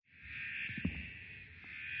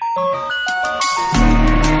I'm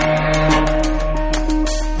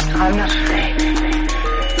not afraid.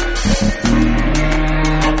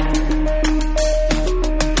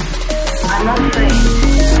 I'm not afraid.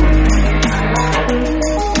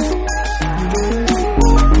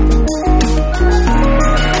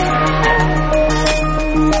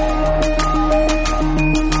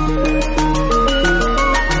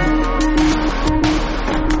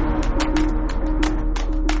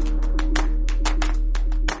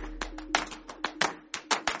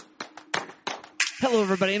 Hello,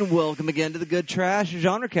 everybody, and welcome again to the Good Trash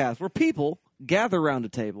Genre Cast, where people gather around a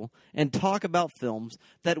table and talk about films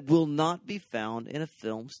that will not be found in a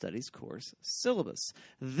film studies course syllabus.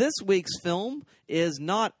 This week's film is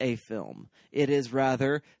not a film. It is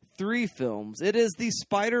rather 3 films. It is the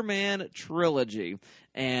Spider-Man trilogy.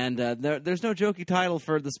 And there's no jokey title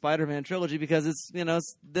for the Spider-Man trilogy because it's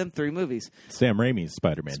them 3 movies. Sam Raimi's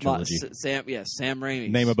Spider-Man trilogy. Sam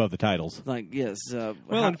Raimi. Name above the titles. Yes.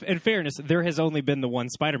 Well, in fairness, there has only been the one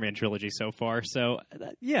Spider-Man trilogy so far. So,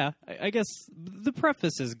 I guess the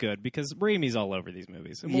preface is good because Raimi's all over these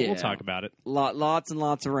movies. And we'll talk about it. Lots and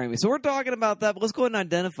lots of Raimi. So we're talking about that, but let's go ahead and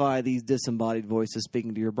identify these disembodied voices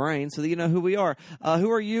speaking to your brain so that you know who we are.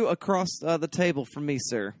 Who are you across the table from me,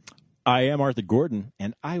 sir? I am Arthur Gordon,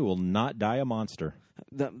 and I will not die a monster.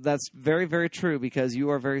 That's very, very true because you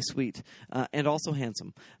are very sweet and also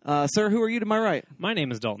handsome. Sir, who are you to my right? My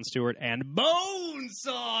name is Dalton Stewart, and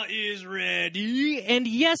Bonesaw is ready. And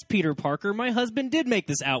yes, Peter Parker, my husband did make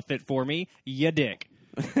this outfit for me. Ya dick.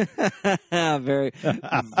 Very,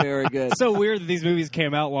 very good. So weird that these movies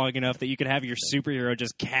came out long enough that you could have your superhero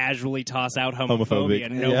just casually toss out homophobia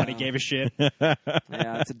and nobody gave a shit. Yeah,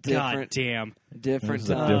 it's a different, damn, different, It's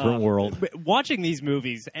a different world. But watching these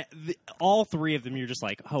movies, all 3 of them, you're just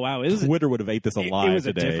like, oh wow, Twitter would have ate this alive. It was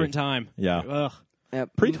today. a different time. Yeah. Ugh. Yep.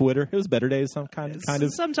 Pre-Twitter, it was better days. Some kind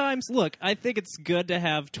of. Sometimes, look, I think it's good to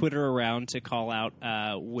have Twitter around to call out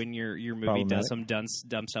when your movie does some dumb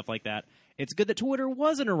stuff like that. It's good that Twitter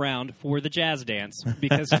wasn't around for the jazz dance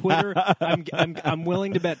because Twitter. I'm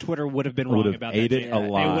willing to bet Twitter would have been wrong about ate that. It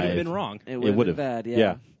alive. It would have been wrong. It would have been bad.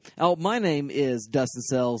 Yeah. Oh, my name is Dustin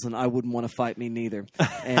Sells, and I wouldn't want to fight me neither.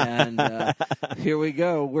 And here we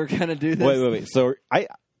go. We're gonna do this. Wait. So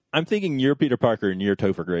I'm thinking you're Peter Parker and you're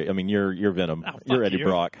Topher Grace. I mean, you're Venom. Oh, you're Eddie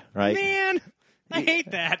Brock, right? Man, I hate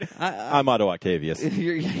that. I'm Otto Octavius.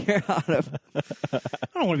 You're out of.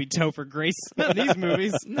 I don't want to be Topher Grace. Not in these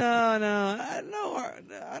movies. No. I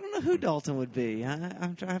don't know who Dalton would be.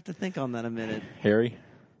 I have to think on that a minute. Harry.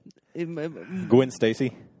 Gwen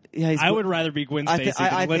Stacy. Yeah, I would rather be Gwen Stacy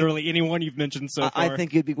than literally anyone you've mentioned so far. I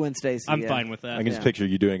think you'd be Gwen Stacy. I'm fine with that. I can just picture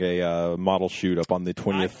you doing a model shoot up on the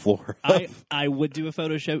 20th floor. I would do a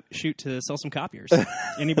photo shoot to sell some copiers.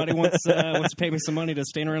 Anybody wants to pay me some money to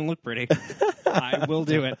stand around and look pretty, I will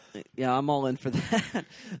do it. Yeah, I'm all in for that.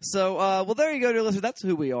 So, well, there you go, dear listener. That's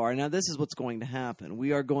who we are. Now, this is what's going to happen.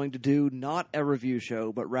 We are going to do not a review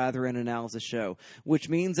show, but rather an analysis show, which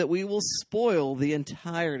means that we will spoil the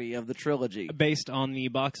entirety of the trilogy. Based on the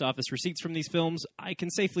box office receipts from these films, I can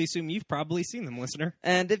safely assume you've probably seen them, listener.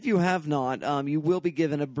 And if you have not, you will be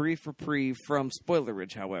given a brief reprieve from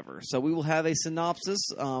Spoilerage, however. So we will have a synopsis,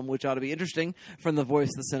 which ought to be interesting, from the voice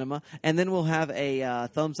of the cinema. And then we'll have a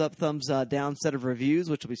thumbs up, thumbs down set of reviews,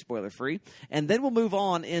 which will be spoiler-free. And then we'll move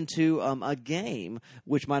on into a game,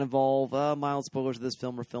 which might involve mild spoilers of this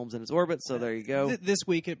film or films in its orbit. So there you go. This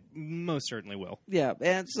week, it most certainly will. Yeah,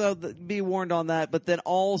 and so be warned on that. But then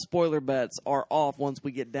all spoiler bets are off once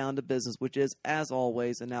we get down to business, which is, as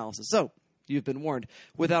always, analysis. So you've been warned.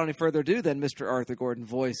 Without any further ado, then, Mr. Arthur Gordon,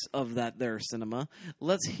 voice of that there cinema,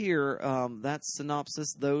 let's hear that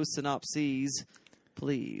synopsis, those synopses,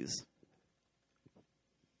 please.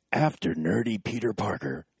 After nerdy Peter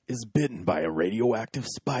Parker is bitten by a radioactive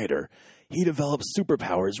spider, he develops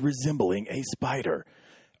superpowers resembling a spider.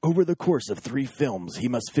 Over the course of 3 films, he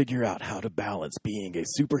must figure out how to balance being a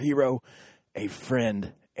superhero, a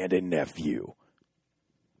friend, and a nephew.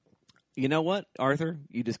 You know what, Arthur?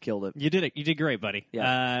 You just killed it. You did it. You did great, buddy.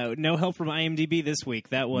 Yeah. No help from IMDb this week.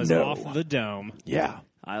 That was off the dome. Yeah.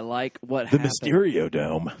 I like what The happened. Mysterio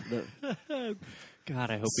Dome.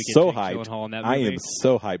 God, I hope we get So Jake hyped. Gyllenhaal in that I movie. am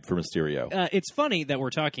so hyped for Mysterio. It's funny that we're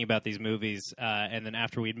talking about these movies, and then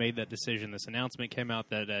after we'd made that decision, this announcement came out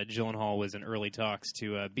that Gyllenhaal was in early talks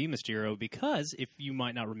to be Mysterio because, if you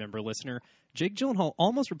might not remember, listener, Jake Gyllenhaal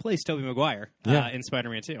almost replaced Tobey Maguire in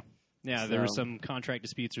Spider-Man 2. Yeah, there were some contract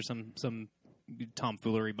disputes or some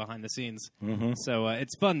tomfoolery behind the scenes. Mm-hmm. So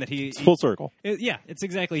it's fun that It's full circle. it's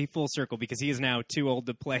exactly full circle because he is now too old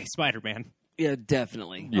to play Spider-Man. Yeah,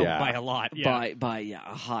 definitely. Yeah. by a lot. Yeah. By a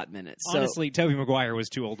hot minute. Honestly, Tobey Maguire was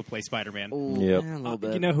too old to play Spider-Man. Yep. A little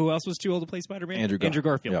bit. You know who else was too old to play Spider-Man? Andrew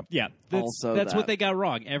Garfield. Yep. Yeah, that's Also what that. they got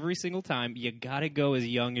wrong every single time. You got to go as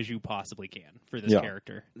young as you possibly can for this Yeah.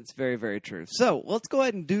 character. It's very, very true. So let's go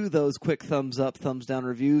ahead and do those quick thumbs up, thumbs down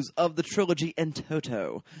reviews of the trilogy in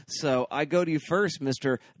toto. So I go to you first,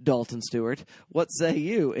 Mr. Dalton Stewart. What say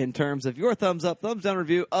you in terms of your thumbs up, thumbs down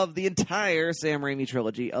review of the entire Sam Raimi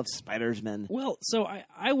trilogy of Spider-Man? Well, so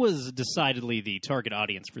I was decidedly the target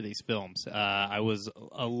audience for these films. I was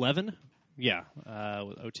 11. Yeah,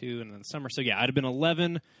 02 and then the summer. So, yeah, I'd have been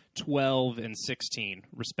 11, 12, and 16,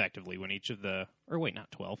 respectively, when each of the... Or wait, not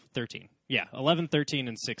 12, 13. Yeah, 11, 13,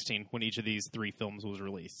 and 16 when each of these three films was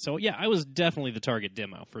released. So, yeah, I was definitely the target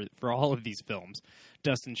demo for all of these films.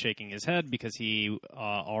 Dustin shaking his head because he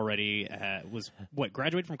already was,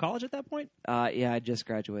 graduated from college at that point? Yeah, I just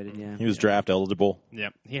graduated, yeah. He was draft eligible.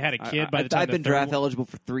 Yep. He had a kid by the time I've been the third draft one- eligible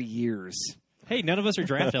for 3 years. Hey, none of us are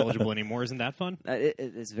draft eligible anymore. Isn't that fun?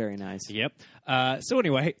 It's very nice. Yep. So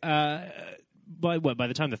anyway, by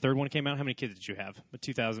the time the third one came out, how many kids did you have?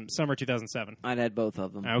 Summer 2007. I'd had both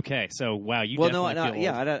of them. Okay, so wow, you Well, definitely feel old.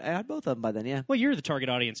 yeah, I had both of them by then, yeah. Well, you're the target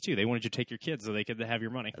audience too. They wanted you to take your kids so they could have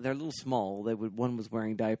your money. They're a little small. One was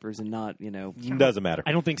wearing diapers and not, Doesn't matter.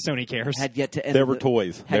 I don't think Sony cares. had yet to enter. There were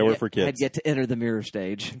toys. They were for Had kids. yet to enter the mirror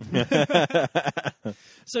stage.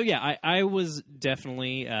 So yeah, I was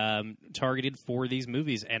definitely targeted for these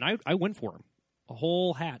movies, and I went for them. A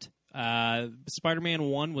whole hat. Spider-Man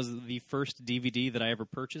 1 was the first DVD that I ever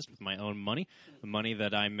purchased with my own money, the money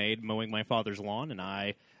that I made mowing my father's lawn, and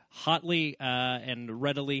I hotly and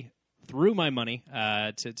readily threw my money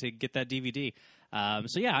to get that DVD.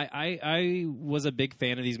 So yeah, I was a big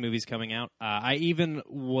fan of these movies coming out. I even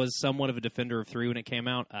was somewhat of a defender of 3 when it came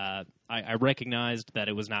out. I recognized that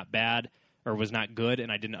it was not bad or was not good,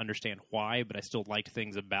 and I didn't understand why, but I still liked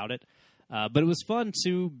things about it. But it was fun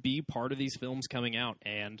to be part of these films coming out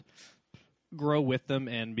and grow with them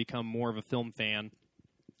and become more of a film fan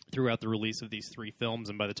throughout the release of these 3 films.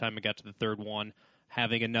 And by the time I got to the third one,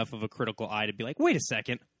 having enough of a critical eye to be like, wait a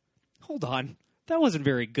second, hold on, that wasn't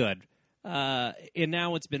very good. And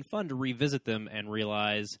now it's been fun to revisit them and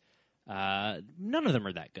realize none of them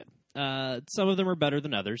are that good. Some of them are better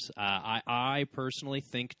than others. I personally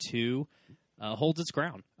think 2 holds its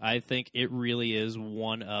ground. I think it really is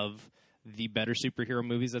one of the better superhero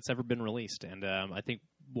movies that's ever been released, and I think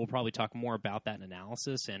we'll probably talk more about that in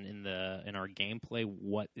analysis and in our gameplay.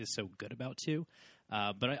 What is so good about 2?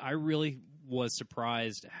 But I really was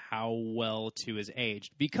surprised how well 2 has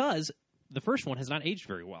aged, because the first one has not aged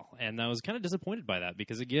very well, and I was kind of disappointed by that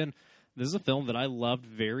because, again, this is a film that I loved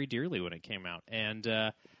very dearly when it came out, and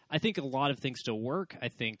I think a lot of things still work. I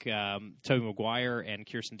think Tobey Maguire and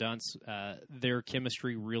Kirsten Dunst, their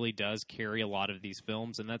chemistry really does carry a lot of these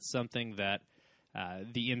films, and that's something that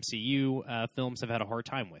the MCU films have had a hard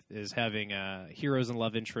time with, is having heroes and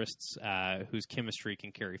love interests whose chemistry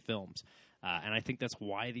can carry films. And I think that's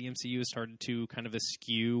why the MCU has started to kind of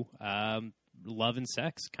eschew love and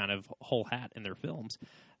sex kind of whole hat in their films.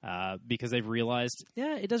 Because they've realized,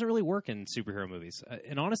 it doesn't really work in superhero movies.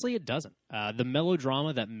 And honestly, it doesn't. The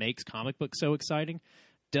melodrama that makes comic books so exciting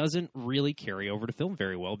doesn't really carry over to film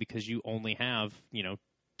very well, because you only have,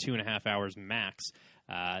 2.5 hours max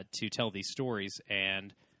to tell these stories,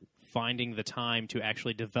 and finding the time to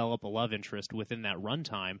actually develop a love interest within that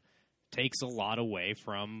runtime takes a lot away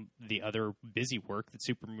from the other busy work that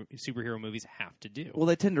superhero movies have to do. Well,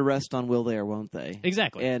 they tend to rest on will they or won't they?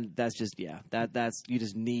 Exactly. And that's just, that's you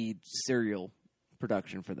just need serial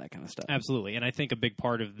production for that kind of stuff. Absolutely. And I think a big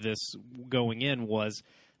part of this going in was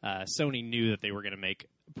Sony knew that they were going to make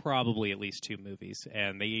probably at least 2 movies.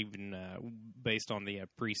 And they even, based on the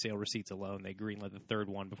pre-sale receipts alone, they greenlit the third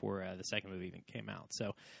one before the second movie even came out.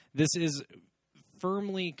 So this is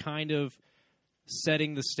firmly kind of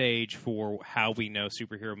setting the stage for how we know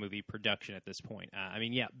superhero movie production at this point.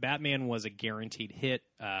 Batman was a guaranteed hit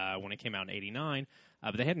when it came out in '89,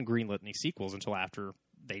 but they hadn't greenlit any sequels until after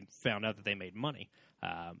they found out that they made money.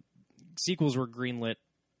 Sequels were greenlit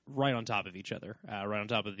right on top of each other, right on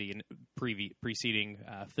top of the preceding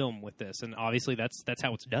film with this, and obviously that's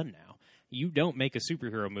how it's done now. You don't make a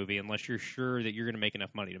superhero movie unless you're sure that you're going to make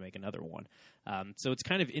enough money to make another one. So it's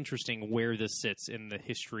kind of interesting where this sits in the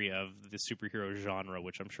history of the superhero genre,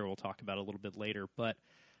 which I'm sure we'll talk about a little bit later. But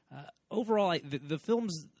overall, the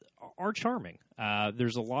films are charming.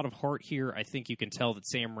 There's a lot of heart here. I think you can tell that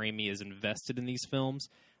Sam Raimi is invested in these films.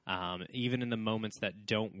 Even in the moments that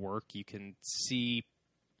don't work, you can see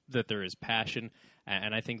that there is passion.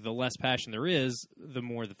 And I think the less passion there is, the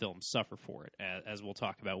more the films suffer for it, as we'll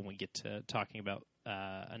talk about when we get to talking about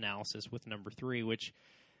analysis with number 3. Which,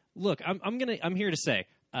 look, I'm here to say,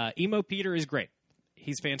 Emo Peter is great.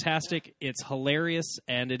 He's fantastic. It's hilarious,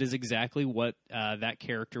 and it is exactly what that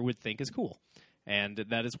character would think is cool. And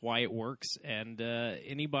that is why it works. And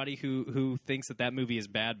anybody who thinks that movie is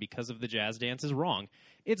bad because of the jazz dance is wrong.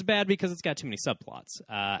 It's bad because it's got too many subplots.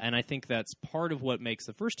 And I think that's part of what makes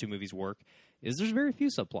the first 2 movies work, is there's very few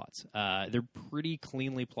subplots. They're pretty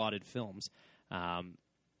cleanly plotted films.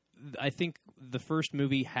 I think the first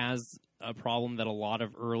movie has a problem that a lot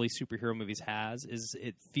of early superhero movies has, is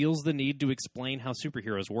it feels the need to explain how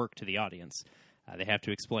superheroes work to the audience. They have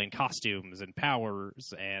to explain costumes and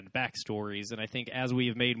powers and backstories, and I think as we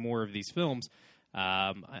have made more of these films,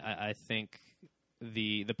 I think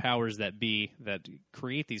the powers that be that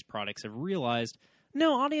create these products have realized,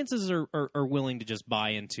 no, audiences are willing to just buy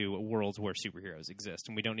into worlds where superheroes exist,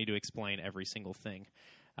 and we don't need to explain every single thing.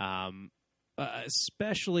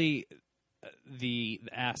 Especially the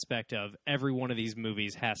aspect of every one of these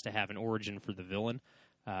movies has to have an origin for the villain.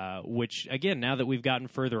 Which, again, now that we've gotten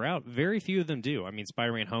further out, very few of them do. I mean,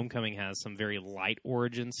 Spider-Man Homecoming has some very light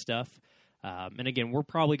origin stuff. And again, we're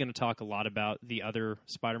probably going to talk a lot about the other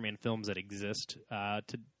Spider-Man films that exist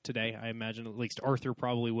today, I imagine. At least Arthur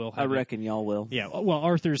probably will. I reckon y'all will. Yeah, well,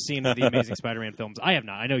 Arthur's seen the Amazing Spider-Man films. I have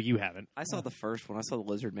not. I know you haven't. I saw the first one. I saw the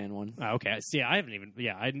Lizard Man one. Okay. So, yeah, I haven't even...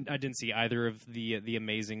 Yeah, I didn't see either of the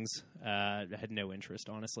Amazings. I had no interest,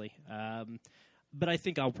 honestly. But I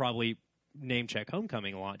think I'll probably name check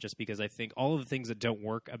Homecoming a lot, just because I think all of the things that don't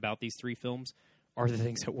work about these 3 films are the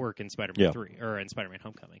things that work in Spider-Man 3 or in Spider-Man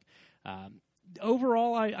Homecoming.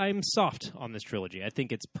 Overall, I'm soft on this trilogy. I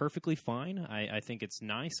think it's perfectly fine. I think it's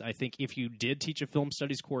nice. I think if you did teach a film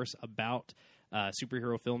studies course about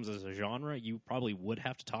superhero films as a genre, you probably would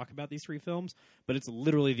have to talk about these 3 films, but it's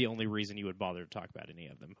literally the only reason you would bother to talk about any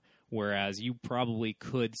of them. Whereas you probably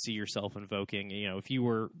could see yourself invoking, if you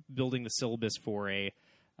were building the syllabus for a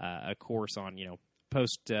course on,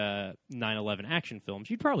 post 9/11 action films,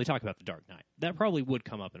 you'd probably talk about The Dark Knight. That probably would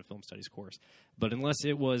come up in a film studies course. But unless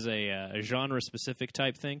it was a genre-specific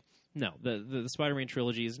type thing, no, the Spider-Man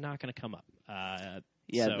trilogy is not going to come up.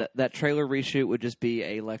 That trailer reshoot would just be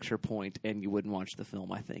a lecture point, and you wouldn't watch the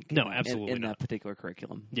film, I think. No, absolutely in not. that particular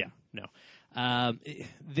curriculum. Yeah, no.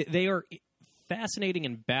 They are fascinating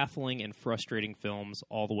and baffling and frustrating films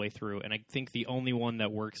all the way through, and I think the only one that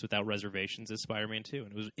works without reservations is Spider-Man 2.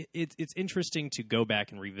 And it's interesting to go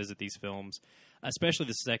back and revisit these films, especially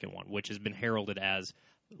the second one, which has been heralded as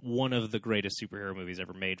one of the greatest superhero movies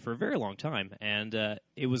ever made for a very long time. And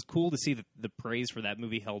it was cool to see that the praise for that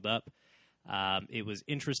movie held up. It was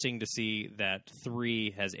interesting to see that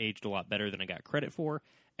 3 has aged a lot better than it got credit for,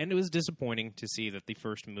 and it was disappointing to see that the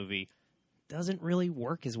first movie doesn't really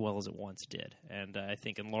work as well as it once did. And I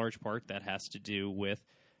think in large part that has to do with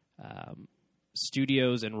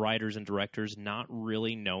studios and writers and directors not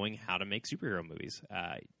really knowing how to make superhero movies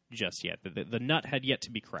just yet. The nut had yet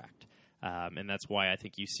to be cracked. And that's why I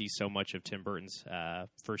think you see so much of Tim Burton's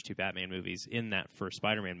first 2 Batman movies in that first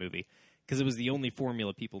Spider-Man movie, because it was the only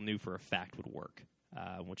formula people knew for a fact would work.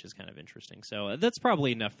 Which is kind of interesting. So that's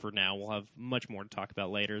probably enough for now. We'll have much more to talk about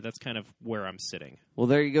later. That's kind of where I'm sitting. Well,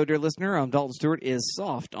 there you go, dear listener. Dalton Stewart is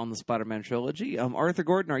soft on the Spider-Man trilogy. Arthur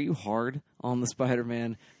Gordon, are you hard on the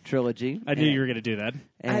Spider-Man trilogy? I knew you were going to do that.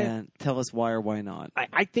 And tell us why or why not.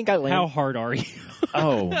 I think I land. How hard are you?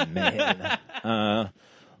 Oh, man.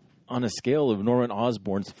 On a scale of Norman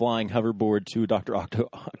Osborn's flying hoverboard to Dr.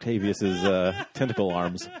 Octavius's tentacle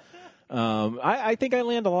arms, I think I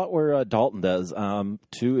land a lot where Dalton does.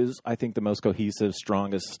 2 is, I think, the most cohesive,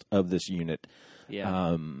 strongest of this unit.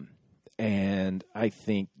 Yeah. And I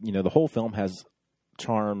think, the whole film has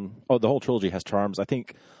charm. Oh, the whole trilogy has charms. I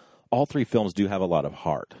think all 3 films do have a lot of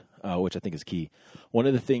heart, which I think is key. One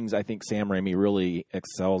of the things I think Sam Raimi really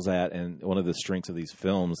excels at, and one of the strengths of these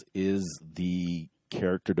films, is the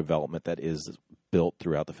character development that is built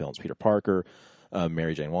throughout the films. Peter Parker,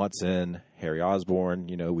 Mary Jane Watson, Harry Osborn,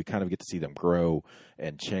 we kind of get to see them grow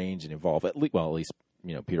and change and evolve. At least,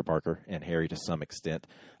 Peter Parker and Harry to some extent.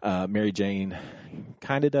 Mary Jane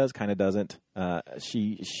kind of does, kind of doesn't.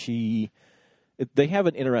 They have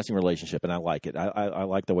an interesting relationship, and I like it. I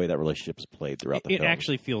like the way that relationship is played throughout the film. It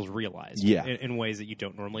actually feels realized in ways that you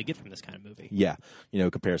don't normally get from this kind of movie. Yeah.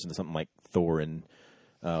 Comparison to something like Thor and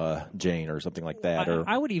Jane or something like that.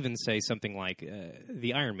 I would even say something like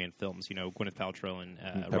the Iron Man films, Gwyneth Paltrow and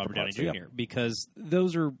Robert Downey Jr., because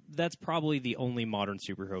that's probably the only modern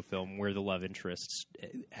superhero film where the love interest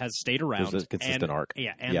has stayed around. There's a consistent arc.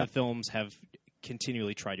 Yeah, and the films have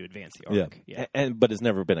continually tried to advance the arc. Yeah. But it's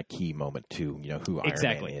never been a key moment to, who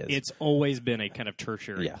Iron Man is. It's always been a kind of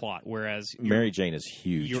tertiary plot, whereas Mary Jane is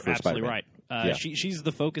huge you're for absolutely Spider-Man. Yeah. She's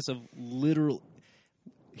the focus of literal.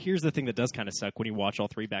 Here's the thing that does kind of suck when you watch all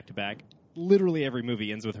three back to back. Literally every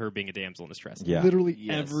movie ends with her being a damsel in distress. Yeah. Literally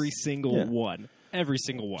Yes. every single one. Every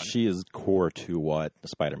single one. She is core to what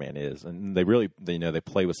Spider-Man is, and they really, they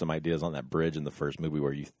play with some ideas on that bridge in the first movie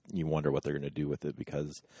where you wonder what they're going to do with it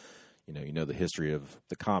because, you know the history of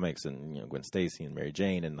the comics and Gwen Stacy and Mary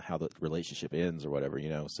Jane and how the relationship ends or whatever,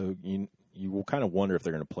 So you will kind of wonder if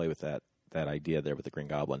they're going to play with that idea there with the Green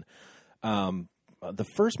Goblin. The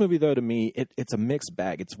first movie, though, to me, it's a mixed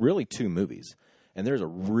bag. It's really two movies. And there's a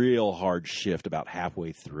real hard shift about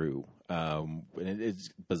halfway through. And it's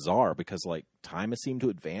bizarre because, time has seemed to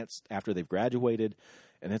advance after they've graduated.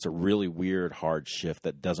 And it's a really weird, hard shift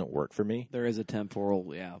that doesn't work for me. There is a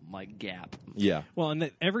temporal, gap. Yeah. Well,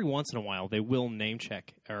 and every once in a while, they will name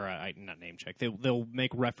check, or not name check. They'll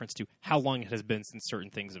make reference to how long it has been since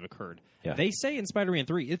certain things have occurred. Yeah. They say in Spider-Man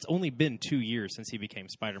 3, it's only been 2 years since he became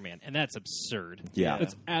Spider-Man, and that's absurd. Yeah.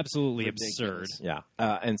 It's absolutely Ridiculous. absurd.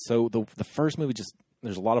 Yeah. And so the first movie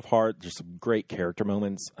there's a lot of heart. There's some great character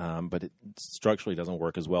moments, but it structurally doesn't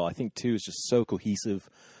work as well. I think 2 is just so cohesive.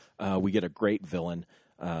 We get a great villain.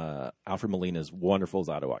 Alfred Molina is wonderful as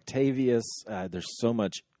Otto Octavius. There's so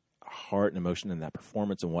much heart and emotion in that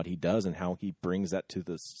performance and what he does and how he brings that to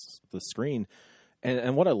the screen.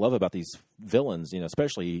 And what I love about these villains,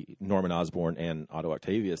 especially Norman Osborn and Otto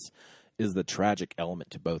Octavius, is the tragic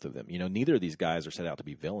element to both of them. Neither of these guys are set out to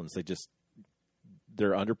be villains.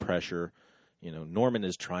 They're under pressure. Norman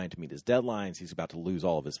is trying to meet his deadlines. He's about to lose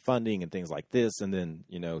all of his funding and things like this. And then,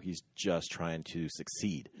 he's just trying to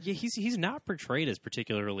succeed. Yeah, he's not portrayed as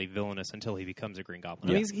particularly villainous until he becomes a Green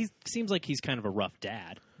Goblin. Yeah. I mean, he seems like he's kind of a rough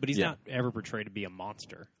dad, but he's not ever portrayed to be a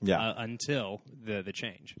monster until the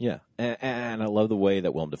change. Yeah. And I love the way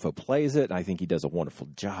that Willem Dafoe plays it. I think he does a wonderful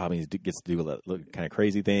job. He gets to do that kind of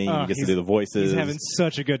crazy thing. He gets to do the voices. He's having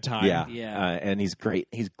such a good time. Yeah. Yeah. And he's great.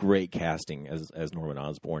 He's great casting as Norman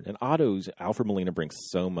Osborn. And Alfred Molina brings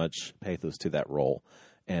so much pathos to that role.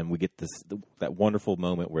 And we get that wonderful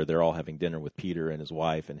moment where they're all having dinner with Peter and his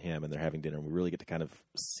wife and him, and they're having dinner. And we really get to kind of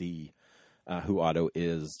see who Otto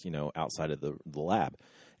is, outside of the lab.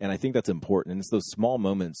 And I think that's important. And it's those small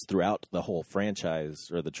moments throughout the whole franchise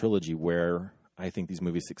or the trilogy where I think these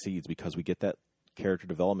movies succeeds because we get that character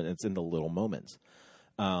development. It's in the little moments.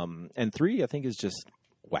 And 3, I think, is just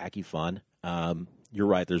wacky fun. You're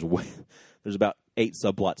right. There's about 8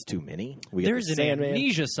 subplots too many. We There's get an the Sandman.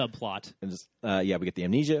 amnesia subplot. And we get the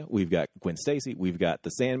amnesia. We've got Gwen Stacy. We've got the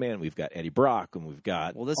Sandman. We've got Eddie Brock, and we've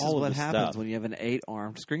got Well, this is all of what this happens stuff. when you have an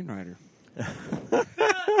 8-armed screenwriter.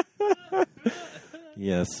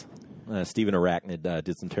 Yes, Stephen Arachnid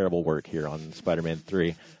did some terrible work here on Spider-Man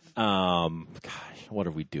 3. Gosh, what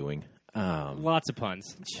are we doing? Lots of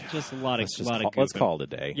puns. Just a lot of Let's goofing. call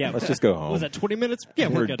it a day. Yeah. Let's just go home. Was that 20 minutes? Yeah,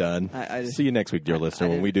 We're good. done. I just- See you next week, dear listener,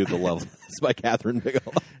 when we do The Love by Catherine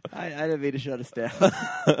Bigelow. I didn't mean to shut us down.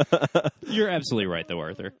 You're absolutely right, though,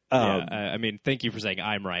 Arthur. I mean, thank you for saying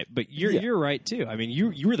I'm right, but you're right too. I mean,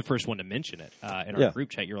 you were the first one to mention it in our group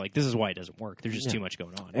chat. You're like, this is why it doesn't work. There's just too much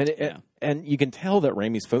going on. And you can tell that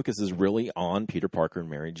Raimi's focus is really on Peter Parker and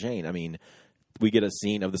Mary Jane. I mean, we get a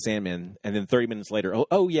scene of the Sandman, and then 30 minutes later,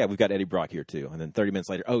 oh yeah, we've got Eddie Brock here too. And then 30 minutes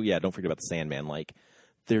later, oh yeah, don't forget about the Sandman. Like,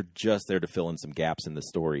 they're just there to fill in some gaps in the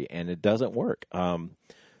story, and it doesn't work.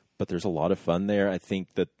 But there's a lot of fun there. I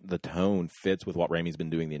think that the tone fits with what Raimi's been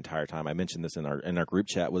doing the entire time. I mentioned this in our group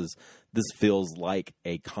chat. This feels like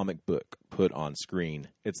a comic book put on screen.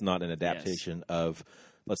 It's not an adaptation of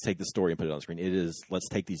let's take the story and put it on screen. It is let's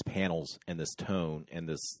take these panels and this tone and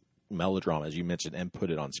this melodrama, as you mentioned, and put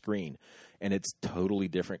it on screen. And it's totally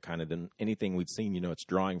different kind of than anything we've seen. It's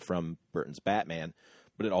drawing from Burton's Batman,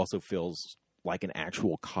 but it also feels like an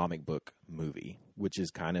actual comic book movie, which is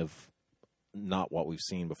kind of not what we've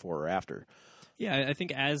seen before or after. Yeah, I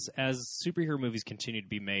think as superhero movies continue to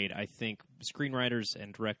be made, I think screenwriters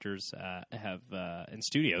and directors have, and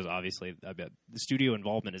studios, obviously, the studio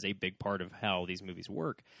involvement is a big part of how these movies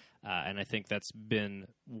work. And I think that's been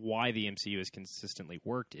why the MCU has consistently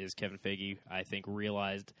worked is Kevin Feige, I think,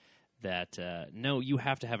 realized that, no, you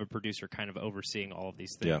have to have a producer kind of overseeing all of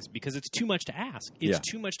these things because it's too much to ask. It's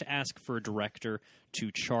too much to ask for a director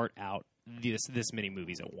to chart out this many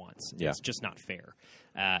movies at once. Yeah. It's just not fair.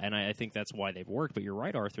 And I think that's why they've worked. But you're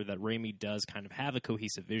right, Arthur, that Raimi does kind of have a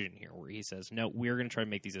cohesive vision here where he says, no, we're going to try to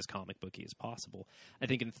make these as comic booky as possible. I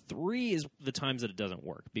think in 3 is the times that it doesn't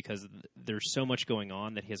work because there's so much going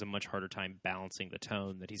on that he has a much harder time balancing the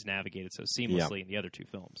tone that he's navigated so seamlessly in the other 2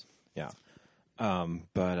 films. Yeah.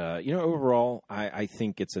 But overall, I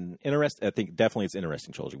think it's I think definitely it's an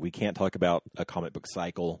interesting trilogy. We can't talk about a comic book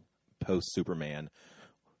cycle post Superman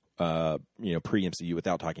pre MCU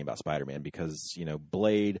without talking about Spider-Man, because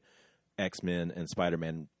Blade, X-Men, and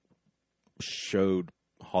Spider-Man showed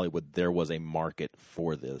Hollywood there was a market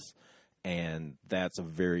for this, and that's a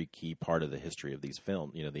very key part of the history of these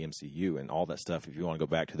films. The MCU and all that stuff. If you want to go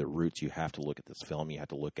back to the roots, you have to look at this film. You have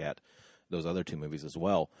to look at those other two movies as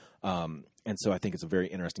well. And so I think it's a very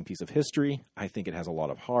interesting piece of history. I think it has a lot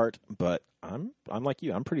of heart, but I'm like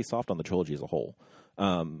you. I'm pretty soft on the trilogy as a whole.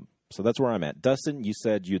 So that's where I'm at. Dustin, you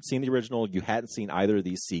said you had seen the original. You hadn't seen either of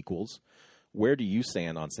these sequels. Where do you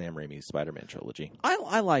stand on Sam Raimi's Spider-Man trilogy?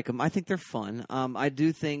 I like them. I think they're fun. I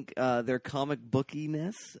do think their comic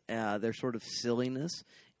bookiness, their sort of silliness,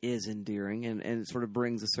 is endearing, and it sort of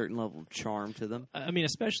brings a certain level of charm to them. I mean,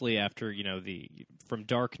 especially after, from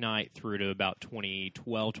Dark Knight through to about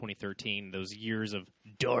 2012, 2013, those years of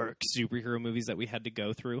dark superhero movies that we had to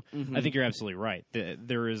go through. Mm-hmm. I think you're absolutely right.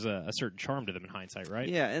 There is a certain charm to them in hindsight, right?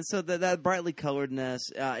 Yeah, and so that brightly coloredness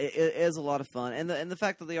it is a lot of fun, and the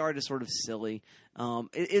fact that they are just sort of silly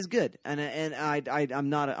is good. And I'm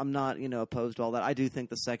not opposed to all that. I do think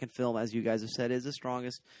the second film, as you guys have said, is the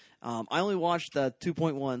strongest. I only watched the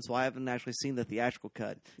 2.1, so I haven't actually seen the theatrical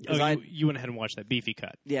cut. You went ahead and watched that beefy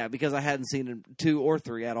cut. Yeah, because I hadn't seen 2 or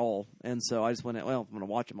 3 at all, and so I just went, well, if I'm going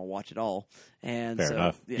to watch them, I'll watch it all. And Fair so,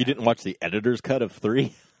 enough. Yeah. You didn't watch the editor's cut of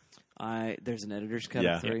 3? There's an editor's cut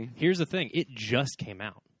Yeah. of 3. Here's the thing. It just came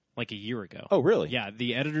out like a year ago. Oh, really? Yeah,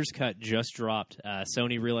 the editor's cut just dropped.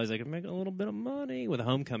 Sony realized they could make a little bit of money with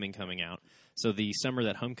Homecoming coming out. So the summer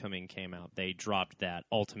that Homecoming came out, they dropped that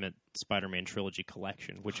Ultimate Spider-Man Trilogy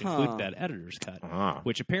collection, which included that editor's cut,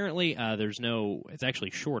 which apparently it's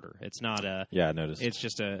actually shorter. It's not a... Yeah, I noticed. It's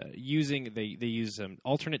just they use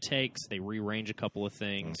alternate takes, they rearrange a couple of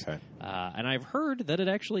things. Okay. And I've heard that it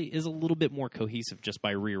actually is a little bit more cohesive just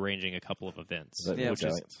by rearranging a couple of events. Which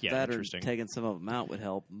is that or interesting. taking some of them out would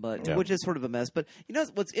help, but Yeah. which is sort of a mess. But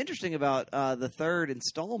what's interesting about the third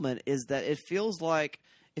installment is that it feels like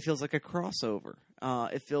a crossover.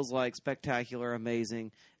 It feels like Spectacular,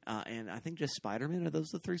 Amazing, and I think just Spider-Man. Are those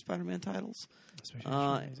the 3 Spider-Man titles?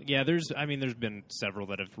 Yeah, there's been several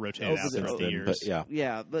that have rotated out throughout the years. But yeah.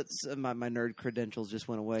 Yeah, but my nerd credentials just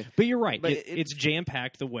went away. But you're right. But it's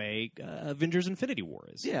jam-packed the way Avengers Infinity War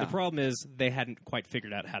is. Yeah. The problem is they hadn't quite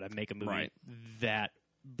figured out how to make a movie that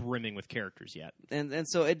brimming with characters yet. And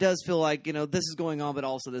so it does feel like, this is going on, but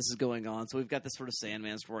also this is going on. So we've got this sort of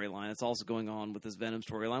Sandman storyline. It's also going on with this Venom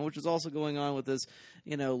storyline, which is also going on with this,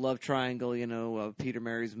 love triangle, Peter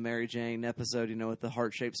marries Mary Jane episode, with the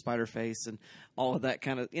heart-shaped spider face and all of that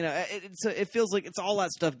kind of, so it feels like it's all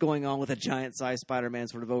that stuff going on with a giant-sized Spider-Man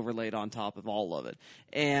sort of overlaid on top of all of it.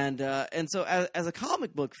 And so as a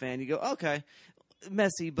comic book fan, you go, okay,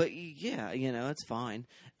 messy, but yeah, it's fine.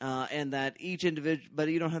 And that each individual, but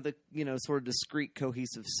you don't have the, sort of discrete,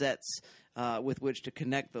 cohesive sets with which to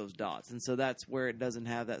connect those dots. And so that's where it doesn't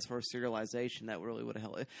have that sort of serialization that really would have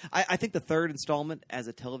helped. I think the third installment as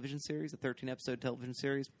a television series, a 13-episode television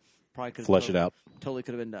series, probably could Flesh it out. Totally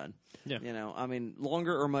could have been done. Yeah.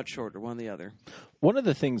 Longer or much shorter, one or the other. One of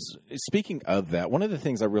the things, speaking of that,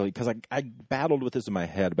 because I battled with this in my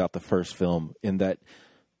head about the first film, in that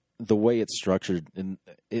the way it's structured, and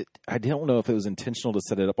I don't know if it was intentional to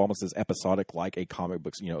set it up almost as episodic, like a comic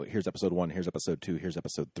book. Here's episode 1, here's episode 2, here's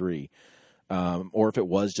episode 3, or if it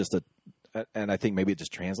was just and I think maybe it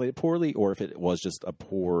just translated poorly, or if it was just a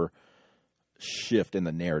poor shift in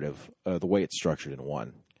the narrative, the way it's structured in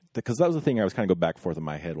one. Because that was the thing I was kind of go back and forth in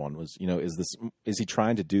my head on was, is he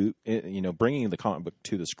trying to do, bringing the comic book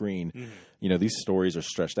to the screen, these stories are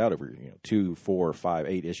stretched out over, 2, 4, 5,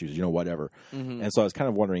 8 issues, whatever. Mm-hmm. And so I was kind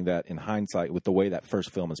of wondering that in hindsight, with the way that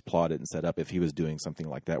first film is plotted and set up, if he was doing something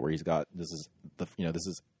like that, where he's got, this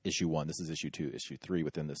is issue 1, this is issue 2, issue 3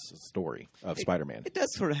 within this story of Spider-Man. It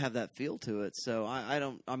does sort of have that feel to it. So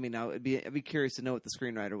I'd be curious to know what the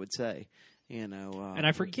screenwriter would say. And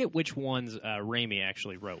I forget which ones Raimi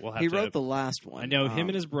actually wrote. He wrote the last one. I know him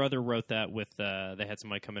and his brother wrote that with. They had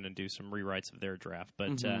somebody come in and do some rewrites of their draft.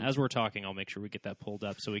 But as we're talking, I'll make sure we get that pulled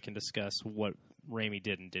up so we can discuss what Raimi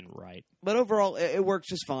did and didn't write. But overall, it works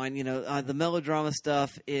just fine. The melodrama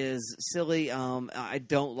stuff is silly. I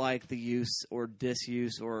don't like the use or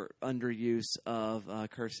disuse or underuse of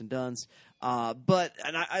Kirsten Dunst. But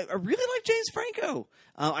I really like James Franco.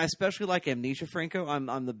 I especially like Amnesia Franco.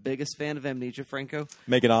 I'm the biggest fan of Amnesia Franco.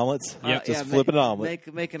 Making omelets? Flipping an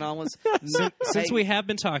omelet. Making omelets. Since we have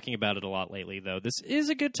been talking about it a lot lately, though, this is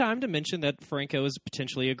a good time to mention that Franco is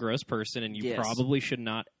potentially a gross person, and you probably should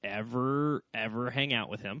not ever hang out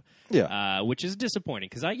with him. Yeah. Which is disappointing,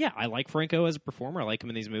 because I like Franco as a performer. I like him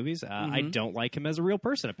in these movies. I don't like him as a real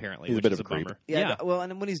person, apparently. He's which a bit is of a creep. bummer. Yeah. Well,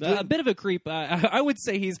 and when he's doing a bit of a creep, I would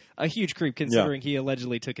say he's a huge creep. extreme, considering he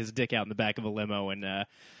allegedly took his dick out in the back of a limo. And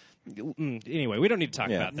anyway, we don't need to talk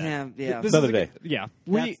about that. Yeah. This Another is day. Yeah,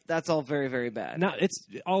 That's all very, very bad. no, it's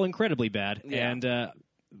all incredibly bad, Yeah. and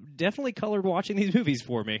definitely colored watching these movies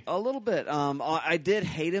for me. A little bit. I did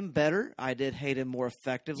hate him better. I did hate him more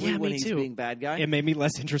effectively Yeah, when me he's too. being bad guy. It made me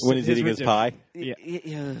less interested When he's in eating his redemption. pie. Yeah.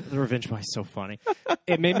 Yeah. The revenge pie is so funny.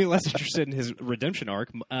 It made me less interested in his redemption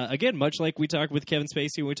arc. Again, much like we talked with Kevin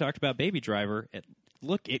Spacey when we talked about Baby Driver.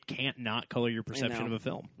 It can't not color your perception know. of a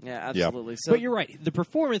film. Yeah, absolutely. So, But you're right. The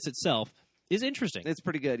performance itself is interesting. it's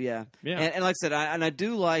pretty good, yeah. Yeah. And like I said, I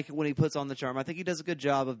do like when he puts on the charm. I think he does a good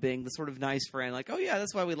job of being the sort of nice friend. Like, oh, yeah,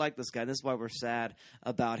 that's why we like this guy. This is why we're sad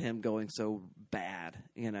about him going so bad,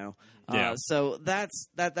 you know? Yeah. So that's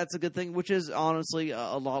a good thing, which is honestly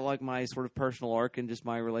a lot like my sort of personal arc and just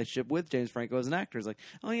my relationship with James Franco as an actor. It's like,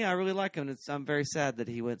 oh, yeah, I really like him. And I'm very sad that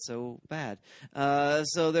he went so bad.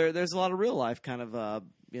 So there's a lot of real life kind of,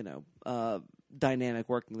 dynamic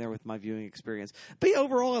working there with my viewing experience. But yeah,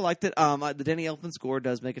 overall I liked it. The Danny Elfman score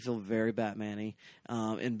does make it feel very Batman-y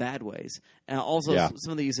in bad ways. And also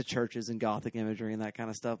some of the use of churches and gothic imagery and that kind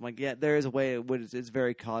of stuff. I'm like, yeah, there is a way it's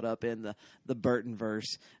very caught up in the Burton verse.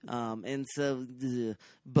 And so,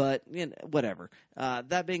 but whatever.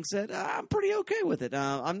 That being said, I'm pretty okay with it.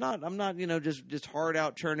 I'm not just hard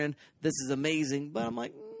out churning. This is amazing, but I'm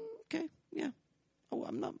like, okay, yeah. Oh,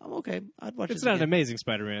 I'm okay. I'd watch. It's this not again. an amazing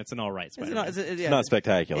Spider-Man. It's an all right Spider-Man. It's not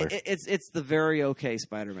spectacular. It's the very okay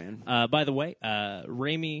Spider-Man. By the way,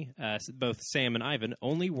 Raimi, both Sam and Ivan,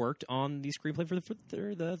 only worked on the screenplay for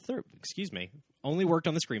the third. Excuse me, only worked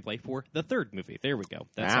on the screenplay for the third movie. There we go.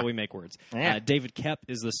 That's how we make words. David Koepp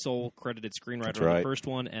is the sole credited screenwriter on the first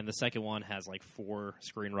one, and the second one has like 4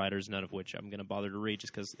 screenwriters, none of which I'm going to bother to read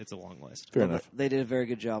just because it's a long list. Fair enough. They did a very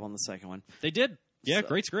good job on the second one. They did. Yeah,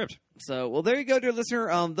 great script. So, well, there you go, dear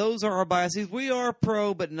listener. Those are our biases. We are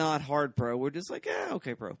pro, but not hard pro. We're just like,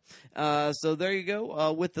 okay, pro. So there you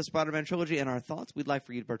go with the Spider-Man trilogy and our thoughts. We'd like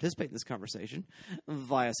for you to participate in this conversation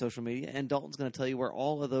via social media, and Dalton's going to tell you where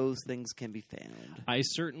all of those things can be found. I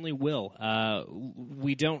certainly will.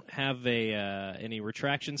 We don't have any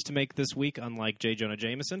retractions to make this week, unlike J. Jonah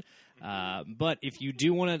Jameson. But if you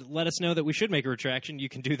do want to let us know that we should make a retraction, you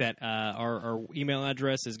can do that. Our email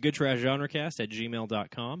address is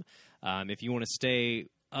goodtrashgenrecast@gmail.com. If you want to stay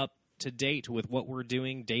up to date with what we're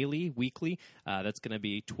doing daily, weekly, that's going to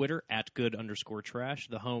be Twitter @good_trash,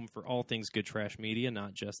 the home for all things Good Trash Media,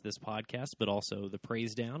 not just this podcast, but also the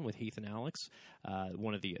Praise Down with Heath and Alex,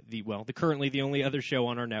 one of the currently the only other show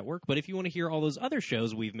on our network. But if you want to hear all those other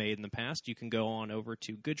shows we've made in the past, you can go on over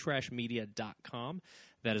to goodtrashmedia.com.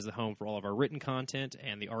 That is the home for all of our written content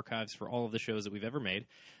and the archives for all of the shows that we've ever made.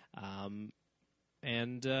 You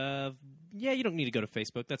don't need to go to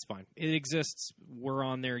Facebook. That's fine. It exists. We're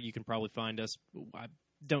on there. You can probably find us.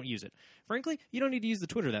 Don't use it. Frankly, you don't need to use the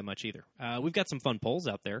Twitter that much either. We've got some fun polls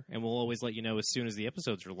out there, and we'll always let you know as soon as the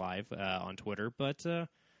episodes are live on Twitter. But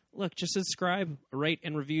look, just subscribe, rate,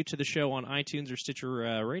 and review to the show on iTunes or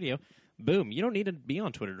Stitcher Radio. Boom. You don't need to be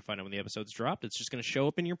on Twitter to find out when the episode's dropped. It's just going to show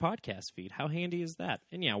up in your podcast feed. How handy is that?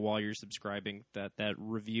 And yeah, while you're subscribing, that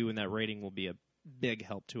review and that rating will be a big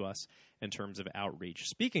help to us in terms of outreach.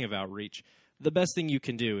 Speaking of outreach, the best thing you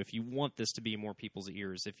can do if you want this to be more people's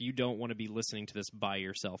ears, if you don't want to be listening to this by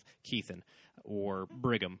yourself, Keithan or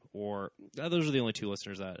Brigham, or those are the only 2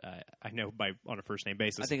 listeners that I know on a first name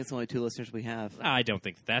basis. I think it's the only 2 listeners we have. I don't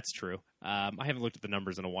think that's true. I haven't looked at the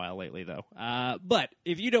numbers in a while lately, though. But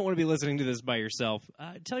if you don't want to be listening to this by yourself,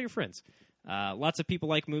 tell your friends. Lots of people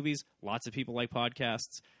like movies. Lots of people like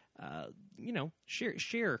podcasts. Share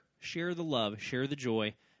the love, share the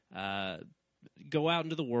joy. Go out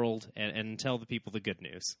into the world and tell the people the good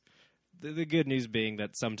news. The good news being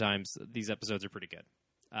that sometimes these episodes are pretty good.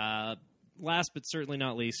 Last but certainly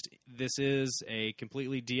not least, this is a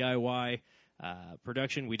completely DIY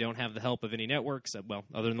production. We don't have the help of any networks,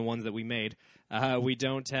 other than the ones that we made. We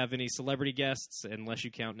don't have any celebrity guests, unless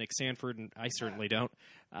you count Nick Sanford, and I certainly don't.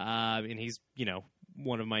 And he's,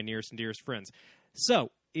 one of my nearest and dearest friends.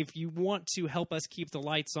 So, if you want to help us keep the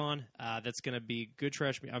lights on, that's going to be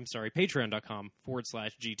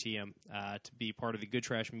patreon.com/GTM to be part of the Good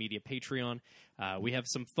Trash Media Patreon. We have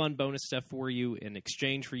some fun bonus stuff for you in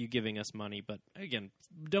exchange for you giving us money, but again,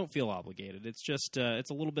 don't feel obligated. It's just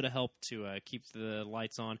it's a little bit of help to keep the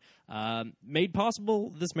lights on. Made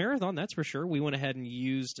possible this marathon, that's for sure. We went ahead and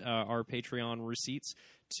used our Patreon receipts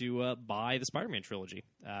to buy the Spider-Man trilogy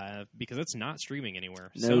because it's not streaming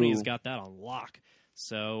anywhere. No. Sony's got that on lock.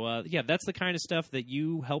 So, that's the kind of stuff that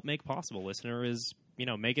you help make possible, listener, is,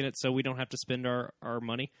 making it so we don't have to spend our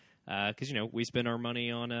money. Because, we spend our money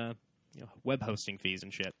on web hosting fees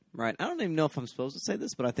and shit. Right. I don't even know if I'm supposed to say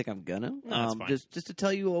this, but I think I'm gonna. No, that's fine. Just to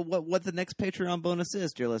tell you what the next Patreon bonus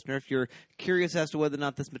is, dear listener. If you're curious as to whether or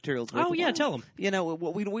not this material is Oh, yeah, tell them. You know,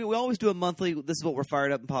 we always do a monthly. This is what we're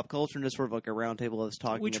fired up in pop culture, and just sort of like a roundtable of us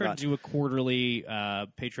talking. We try about. to do a quarterly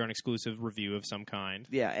Patreon exclusive review of some kind.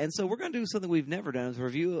 Yeah, and so we're going to do something we've never done. It's a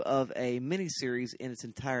review of a miniseries in its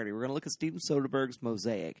entirety. We're going to look at Steven Soderbergh's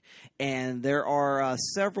Mosaic, and there are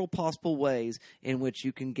several possible ways in which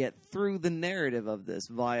you can get through the narrative of this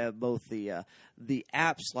via both the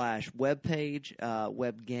app/web page,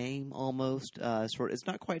 web game almost. It's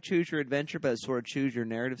not quite choose your adventure, but it's sort of choose your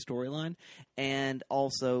narrative storyline, and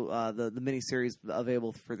also the miniseries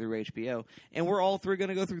available through HBO. And we're all three going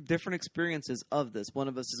to go through different experiences of this. One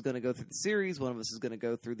of us is going to go through the series. One of us is going to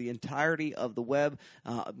go through the entirety of the web,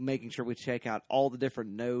 making sure we check out all the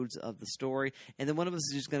different nodes of the story. And then one of us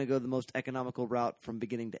is just going to go the most economical route from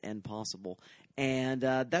beginning to end possible. And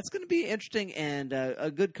that's going to be interesting and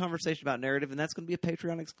a good conversation about narrative, and that's going to be a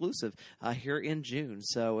Patreon exclusive here in June.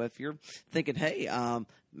 So if you're thinking, hey,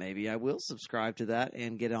 maybe I will subscribe to that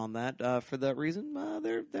and get on that for that reason,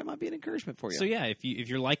 there might be an encouragement for you. So yeah, if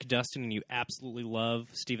you're like Dustin and you absolutely love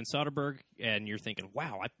Steven Soderbergh and you're thinking,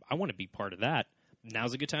 wow, I want to be part of that,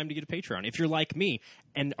 now's a good time to get a Patreon. If you're like me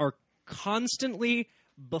and are constantly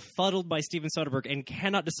befuddled by Steven Soderbergh and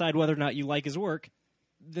cannot decide whether or not you like his work,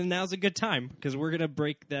 then now's a good time because we're going to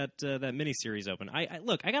break that miniseries open. I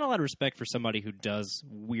got a lot of respect for somebody who does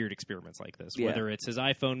weird experiments like this, whether it's his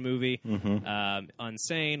iPhone movie,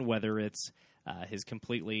 Unsane, whether it's his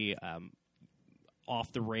completely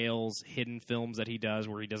off the rails hidden films that he does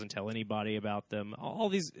where he doesn't tell anybody about them. All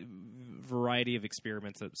these variety of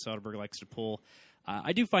experiments that Soderbergh likes to pull.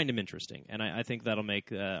 I do find him interesting, and I think that'll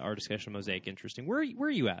make our discussion of Mosaic interesting. Where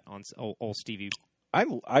are you at on old Stevie?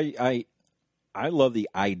 I love the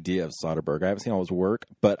idea of Soderbergh. I haven't seen all his work,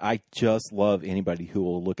 but I just love anybody who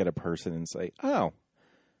will look at a person and say, oh,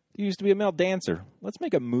 you used to be a male dancer. Let's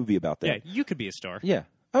make a movie about that. Yeah, you could be a star. Yeah.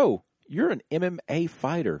 Oh, you're an MMA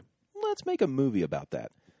fighter. Let's make a movie about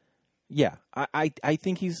that. Yeah, I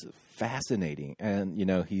think he's fascinating. And,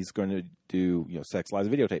 he's going to do, Sex, Lies,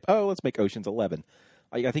 Videotape. Oh, let's make Ocean's 11.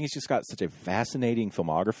 I think he's just got such a fascinating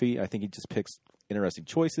filmography. I think he just picks interesting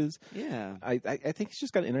choices. Yeah. I think he's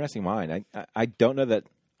just got an interesting mind. I don't know that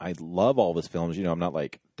I love all of his films. I'm not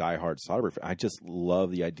like diehard Soderbergh. I just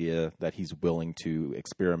love the idea that he's willing to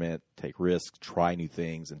experiment, take risks, try new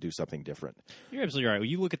things, and do something different. You're absolutely right. When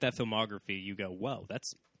you look at that filmography, you go, whoa,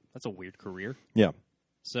 that's a weird career. Yeah.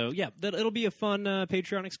 So, yeah, it'll be a fun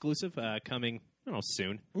Patreon exclusive coming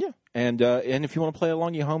soon. Yeah. And if you want to play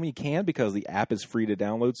along at home, you can, because the app is free to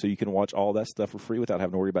download, so you can watch all that stuff for free without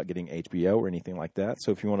having to worry about getting HBO or anything like that.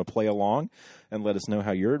 So if you want to play along and let us know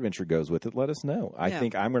how your adventure goes with it, let us know. I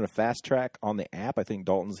think I'm going to fast track on the app. I think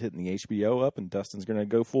Dalton's hitting the HBO up, and Dustin's going to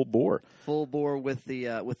go full bore. Full bore with the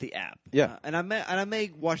app. Yeah. And I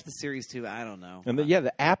may watch the series too. I don't know. And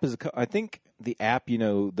the app is. I think the app. You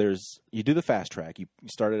do the fast track. You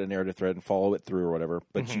start at a narrative thread and follow it through or whatever.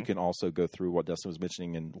 But you can also go through what Dustin was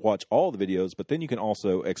mentioning and watch all the videos. But then you can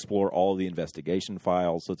also explore all the investigation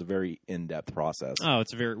files. So it's a very in-depth process. Oh,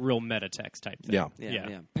 it's a very real meta text type thing.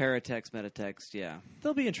 Yeah. Paratext, metatext. Yeah.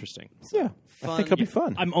 They'll be interesting. Yeah, I think it'll be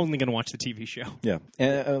fun. I'm only going to watch the TV show. Yeah,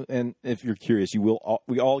 and if you're curious,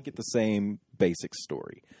 we all get the same basic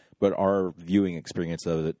story, but our viewing experience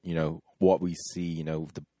of it, what we see,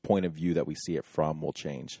 the point of view that we see it from will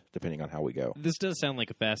change depending on how we go. This does sound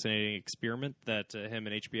like a fascinating experiment that him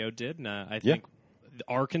and HBO did, and I think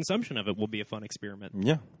our consumption of it will be a fun experiment.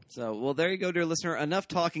 Yeah. So, well, there you go, dear listener. Enough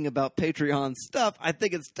talking about Patreon stuff. I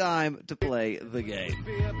think it's time to play the game.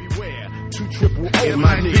 It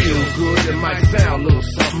might feel good, it might sound a little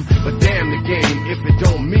something, but damn the game if it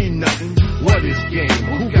don't mean nothing. What is game?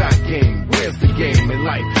 Who got game? Where's the game in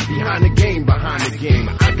life? Behind the game, behind the game.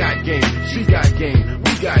 I got game, she got game,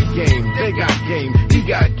 we got game, they got game, he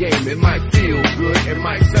got game. It might feel good, it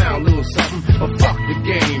might sound a little something, but fuck the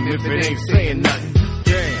game if it ain't saying nothing.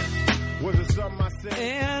 Damn, was it something I said?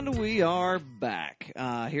 And we are back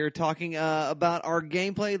here talking about our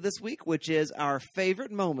gameplay this week, which is our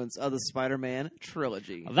favorite moments of the Spider-Man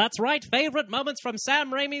trilogy. That's right, favorite moments from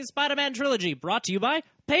Sam Raimi's Spider-Man trilogy, brought to you by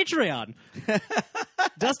Patreon.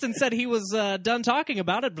 Dustin said he was done talking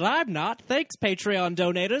about it, but I'm not. Thanks, Patreon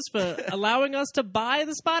donators, for allowing us to buy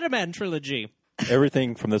the Spider-Man trilogy.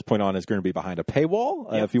 Everything from this point on is going to be behind a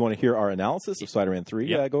paywall. If you want to hear our analysis of Spider-Man 3,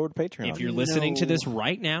 go over to Patreon. If you're listening to this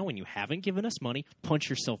right now and you haven't given us money, punch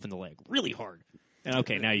yourself in the leg really hard.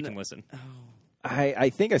 Okay, now you can listen. I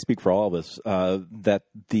think I speak for all of us that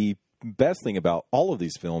the best thing about all of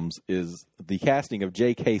these films is the casting of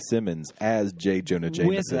J.K. Simmons as J. Jonah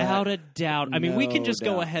Jameson. Without a doubt. I mean, we can just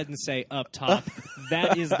go ahead and say up top,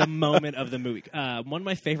 that is the moment of the movie. One of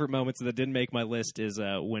my favorite moments that didn't make my list is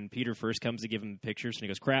when Peter first comes to give him the pictures, and he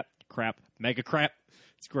goes, crap, mega crap.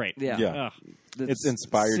 It's great. Yeah. Ugh. It's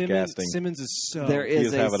inspired casting. Simmons is so... There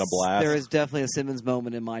is having a blast. There is definitely a Simmons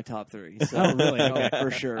moment in my top 3. So, Oh, really? Okay.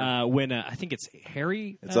 for sure. When I think it's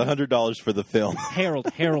Harry... It's $100 for the film. Harold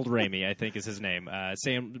Raimi, I think is his name.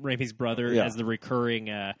 Sam Raimi's brother as the recurring...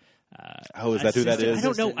 Is that who that is?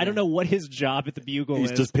 I don't know what his job at the Bugle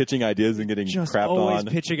is. He's just pitching ideas and getting just crapped always on.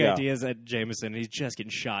 pitching Yeah. ideas at Jameson. He's just getting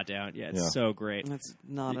shot down. Yeah, it's so great. That's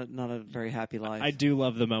not a very happy life. I do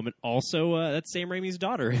love the moment. Also, that's Sam Raimi's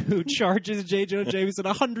daughter who charges J. Jonah Jameson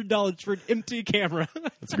 $100 for an empty camera.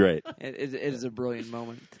 It's great. It is a brilliant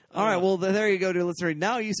moment. All right, well, there you go, dear listener.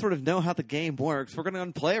 Now you sort of know how the game works. We're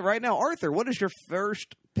going to play it right now. Arthur, what is your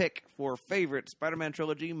first pick for favorite Spider-Man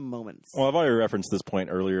trilogy moments? Well, I've already referenced this point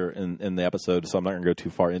earlier in the episode, so I'm not going to go too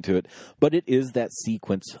far into it. But it is that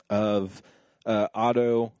sequence of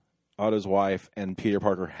Otto's wife and Peter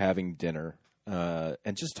Parker having dinner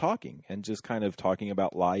and just talking and just kind of talking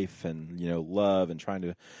about life and, love and trying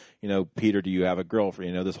to, Peter, do you have a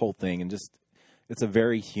girlfriend? This whole thing. And just it's a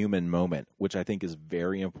very human moment, which I think is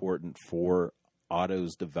very important for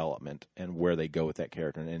Otto's development and where they go with that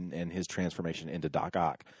character and his transformation into Doc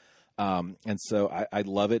Ock. And so I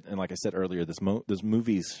love it. And like I said earlier, those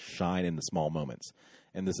movies shine in the small moments.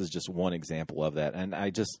 And this is just one example of that. And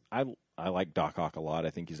I like Doc Ock a lot. I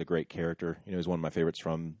think he's a great character. He's one of my favorites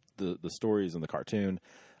from the stories and the cartoon.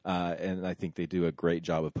 And I think they do a great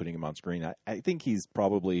job of putting him on screen. I think he's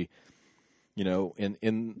probably,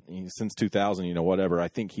 since 2000, whatever, I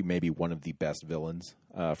think he may be one of the best villains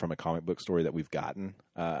from a comic book story that we've gotten.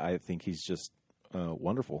 I think he's just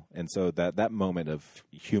wonderful. And so that moment of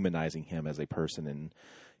humanizing him as a person, and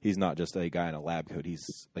he's not just a guy in a lab coat, he's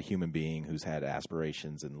a human being who's had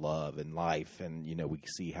aspirations and love and life, and we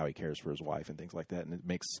see how he cares for his wife and things like that, and it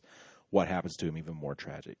makes what happens to him even more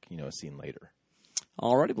tragic, a scene later.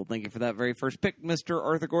 Alrighty, well, thank you for that very first pick, Mr.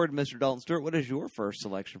 Arthur Gordon. Mr. Dalton Stewart, what is your first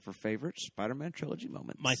selection for favorite Spider-Man trilogy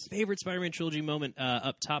moments? My favorite Spider-Man trilogy moment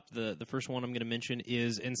up top, the first one I'm going to mention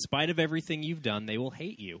is, in spite of everything you've done, they will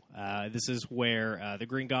hate you. This is where the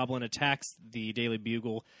Green Goblin attacks the Daily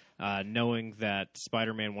Bugle, knowing that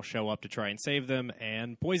Spider-Man will show up to try and save them,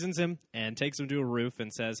 and poisons him and takes him to a roof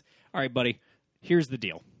and says, all right, buddy, here's the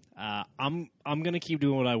deal. I'm going to keep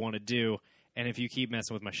doing what I want to do. And if you keep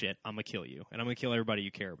messing with my shit, I'm going to kill you. And I'm going to kill everybody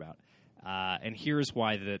you care about. And here's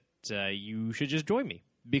why that you should just join me.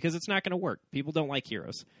 Because it's not going to work. People don't like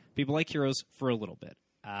heroes. People like heroes for a little bit.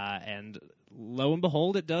 And lo and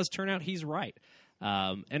behold, it does turn out he's right.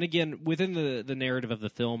 And again, within the narrative of the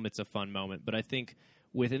film, it's a fun moment. But I think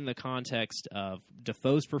within the context of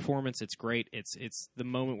Dafoe's performance, it's great. It's the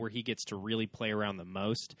moment where he gets to really play around the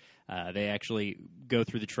most. They actually go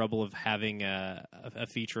through the trouble of having a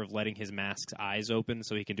feature of letting his mask's eyes open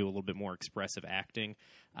so he can do a little bit more expressive acting.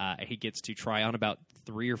 He gets to try on about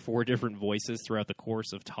 3 or 4 different voices throughout the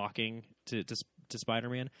course of talking to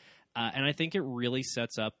Spider-Man. And I think it really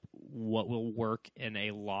sets up what will work in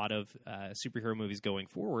a lot of superhero movies going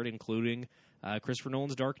forward, including Christopher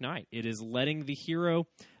Nolan's Dark Knight. It is letting the hero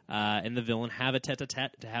and the villain have a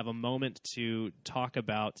tete-a-tete, to have a moment to talk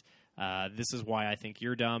about this is why I think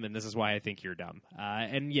you're dumb, and this is why I think you're dumb.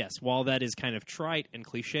 And yes, while that is kind of trite and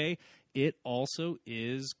cliche, it also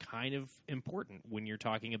is kind of important when you're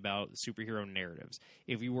talking about superhero narratives.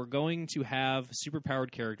 If you were going to have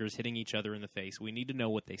superpowered characters hitting each other in the face, we need to know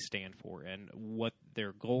what they stand for and what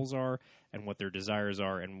their goals are and what their desires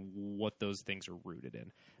are and what those things are rooted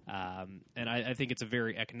in. And I think it's a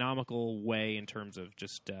very economical way in terms of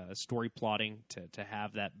just story plotting to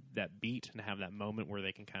have that beat and have that moment where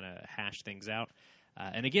they can kind of hash things out.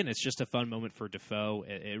 And again, it's just a fun moment for Dafoe.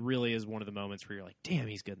 It really is one of the moments where you're like, damn,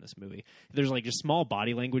 he's good in this movie. There's like just small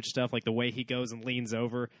body language stuff, like the way he goes and leans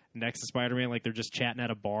over next to Spider-Man, like they're just chatting at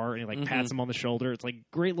a bar, and he like pats him on the shoulder. It's like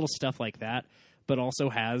great little stuff like that, but also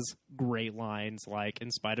has great lines like, in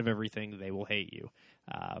spite of everything, they will hate you.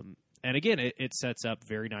 And again, it sets up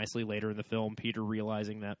very nicely later in the film, Peter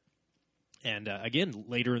realizing that. And again,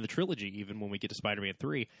 later in the trilogy, even when we get to Spider-Man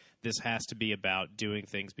 3, this has to be about doing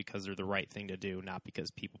things because they're the right thing to do, not because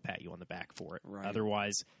people pat you on the back for it. Right.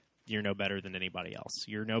 Otherwise, you're no better than anybody else.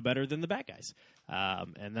 You're no better than the bad guys.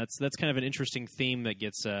 And that's kind of an interesting theme that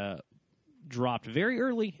gets dropped very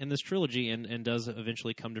early in this trilogy and does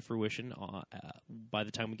eventually come to fruition by the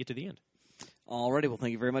time we get to the end. Alrighty, well,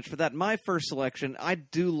 thank you very much for that. My first selection, I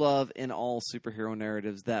do love in all superhero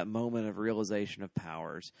narratives that moment of realization of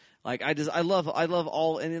powers. Like I love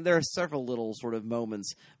all, and there are several little sort of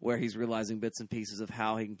moments where he's realizing bits and pieces of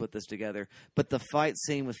how he can put this together. But the fight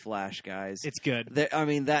scene with Flash, guys, It's good. I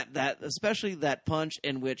mean that especially that punch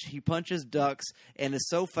in which he punches Dux and is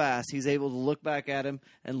so fast he's able to look back at him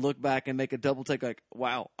and look back and make a double take like,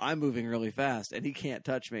 wow, I'm moving really fast and he can't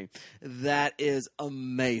touch me. That is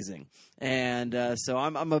amazing. And so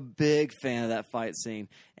I'm a big fan of that fight scene,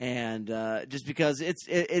 and just because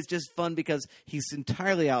it's just fun because he's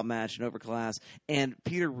entirely outmatched and overclassed, and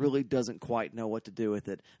Peter really doesn't quite know what to do with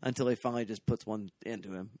it until he finally just puts one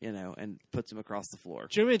into him, and puts him across the floor.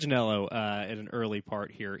 Joe Manganiello, in an early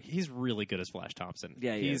part here, he's really good as Flash Thompson.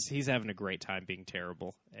 Yeah, he's having a great time being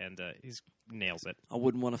terrible, and he's nails it. I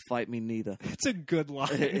wouldn't want to fight me neither. It's a good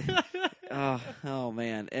line. Oh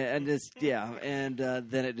man, and it's and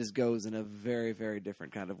then it just goes in a very, very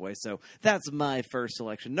different kind of way. So that's my first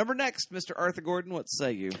selection. Number next, Mr. Arthur Gordon. What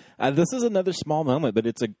say you? This is another small moment, but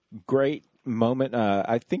it's a great moment.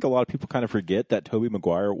 I think a lot of people kind of forget that Tobey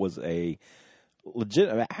Maguire was a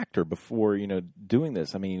legitimate actor before doing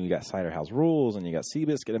this. I mean, you got Cider House Rules and you got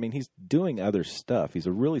Seabiscuit. I mean, he's doing other stuff. He's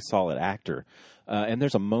a really solid actor. And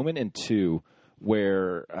there's a moment in 2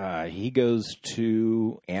 where he goes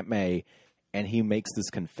to Aunt May and he makes this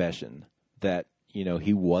confession that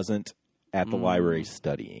he wasn't at the library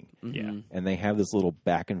studying. Yeah. And they have this little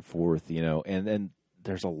back and forth, and then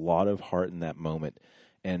there's a lot of heart in that moment.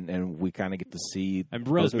 And we kind of get to see And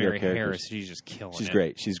both of their Rosemary characters. Harris, she's just killing She's it.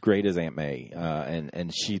 great. She's great as Aunt May,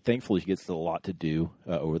 and she thankfully she gets a lot to do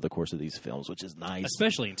over the course of these films, which is nice.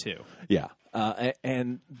 Especially in 2. Yeah,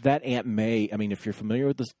 and that Aunt May. I mean, if you're familiar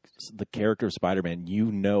with the character of Spider-Man,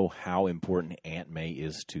 you know how important Aunt May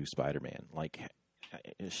is to Spider-Man. Like,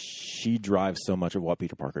 she drives so much of what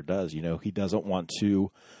Peter Parker does. He doesn't want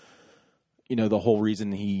to. The whole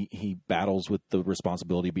reason he battles with the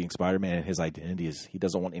responsibility of being Spider-Man and his identity is he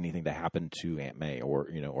doesn't want anything to happen to Aunt May or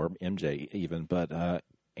MJ even. But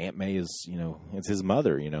Aunt May is, it's his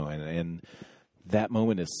mother, and that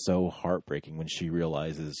moment is so heartbreaking when she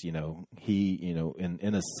realizes, he,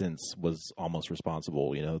 in a sense was almost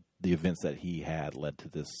responsible. The events that he had led to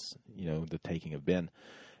this, the taking of Ben.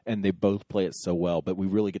 And they both play it so well, but we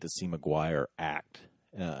really get to see Maguire act.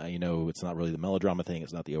 It's not really the melodrama thing.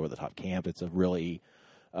 It's not the over-the-top camp. It's a really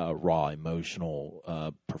raw,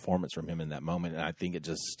 emotional performance from him in that moment. And I think it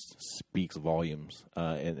just speaks volumes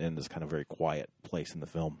in this kind of very quiet place in the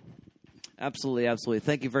film. Absolutely, absolutely.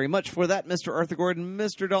 Thank you very much for that, Mr. Arthur Gordon.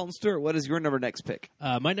 Mr. Dalton Stewart, what is your number next pick?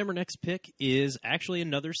 My number next pick is actually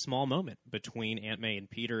another small moment between Aunt May and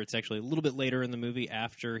Peter. It's actually a little bit later in the movie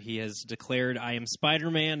after he has declared, "I am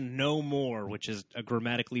Spider-Man no more," which is a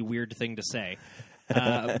grammatically weird thing to say.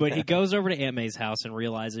 But he goes over to Aunt May's house and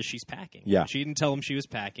realizes she's packing. Yeah. She didn't tell him she was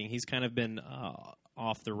packing. He's kind of been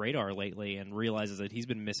off the radar lately and realizes that he's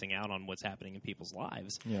been missing out on what's happening in people's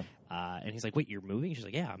lives. Yeah. And he's like, "Wait, you're moving?" She's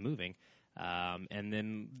like, "Yeah, I'm moving." And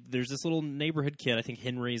then there's this little neighborhood kid, I think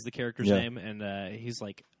Henry is the character's name, and he's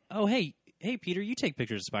like, "Oh, hey, Peter, you take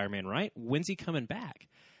pictures of Spider-Man, right? When's he coming back?"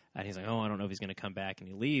 And he's like, "Oh, I don't know if he's going to come back," and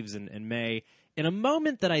he leaves, and May, in a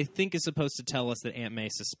moment that I think is supposed to tell us that Aunt May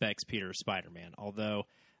suspects Peter is Spider-Man, although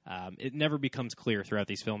it never becomes clear throughout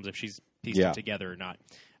these films if she's pieced it together or not.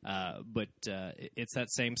 But it's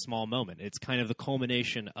that same small moment. It's kind of the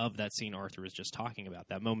culmination of that scene Arthur was just talking about,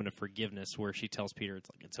 that moment of forgiveness where she tells Peter,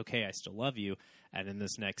 it's okay, I still love you. And in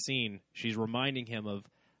this next scene, she's reminding him of,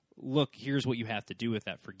 look, here's what you have to do with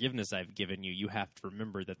that forgiveness I've given you. You have to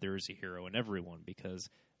remember that there is a hero in everyone, because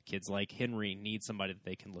kids like Henry need somebody that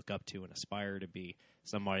they can look up to and aspire to be,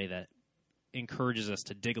 somebody that encourages us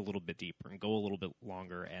to dig a little bit deeper and go a little bit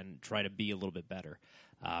longer and try to be a little bit better.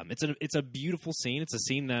 It's a beautiful scene. It's a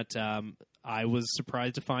scene that I was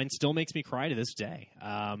surprised to find still makes me cry to this day.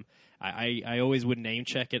 I always would name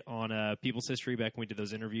check it on People's History back when we did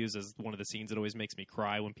those interviews as one of the scenes that always makes me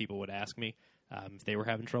cry when people would ask me if they were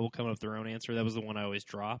having trouble coming up with their own answer. That was the one I always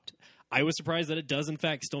dropped. I was surprised that it does, in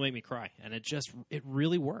fact, still make me cry, and it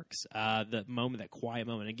really works. That moment, that quiet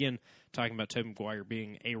moment. Again, talking about Tobey Maguire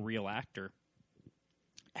being a real actor,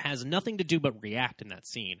 has nothing to do but react in that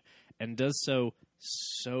scene, and does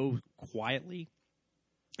so quietly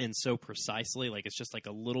and so precisely. Like, it's just like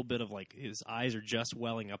a little bit of, like, his eyes are just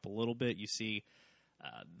welling up a little bit. You see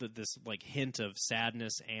this like hint of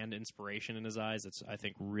sadness and inspiration in his eyes. It's, I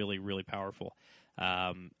think, really, really powerful.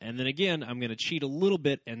 And then again, I'm going to cheat a little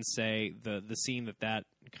bit and say the scene that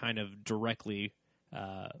kind of directly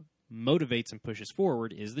motivates and pushes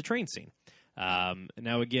forward is the train scene.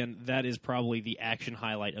 Now, again, that is probably the action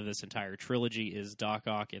highlight of this entire trilogy is Doc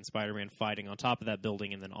Ock and Spider-Man fighting on top of that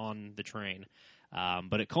building and then on the train.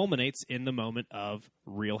 But it culminates in the moment of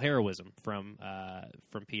real heroism from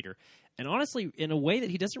Peter. And honestly, in a way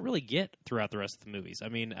that he doesn't really get throughout the rest of the movies. I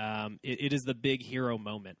mean, it is the big hero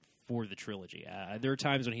moment for the trilogy. There are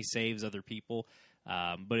times when he saves other people,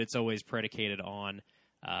 but it's always predicated on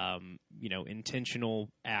intentional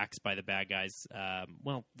acts by the bad guys.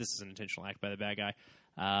 Well, this is an intentional act by the bad guy.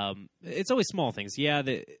 It's always small things. Yeah,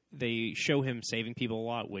 they show him saving people a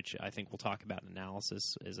lot, which I think we'll talk about in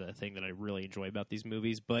analysis is a thing that I really enjoy about these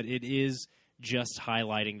movies. But it is just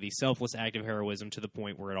highlighting the selfless act of heroism to the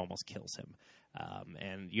point where it almost kills him.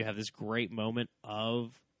 And you have this great moment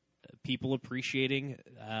of people appreciating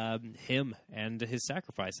him and his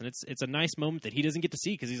sacrifice, and it's a nice moment that he doesn't get to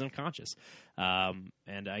see because he's unconscious.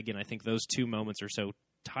 And again, I think those two moments are so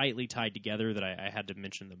tightly tied together that I had to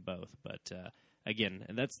mention them both. But again,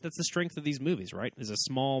 and that's the strength of these movies, right? There's a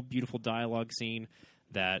small, beautiful dialogue scene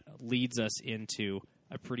that leads us into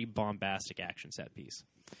a pretty bombastic action set piece.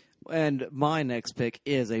 And my next pick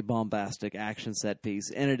is a bombastic action set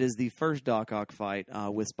piece, and it is the first Doc Ock fight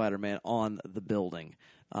with Spider-Man on the building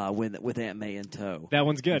with Aunt May in tow. That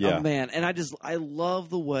one's good. Yeah. Oh, man. And I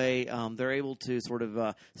love the way they're able to sort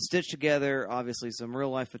of stitch together, obviously, some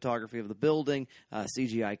real-life photography of the building,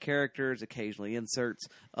 CGI characters, occasionally inserts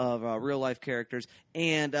of real-life characters,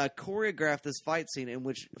 and choreograph this fight scene in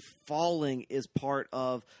which falling is part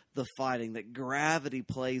of the fighting, that gravity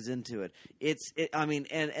plays into it.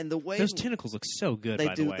 And the way Those tentacles look so good,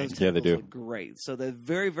 by the way. Those Yeah, they tentacles do. look great. So they're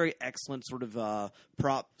very, very excellent sort of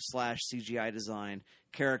prop/CGI design,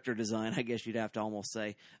 character design, I guess you'd have to almost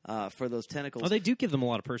say, for those tentacles. Oh, they do give them a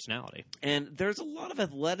lot of personality. And there's a lot of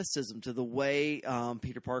athleticism to the way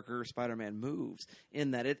Peter Parker, Spider-Man moves.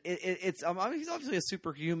 In that it's he's obviously a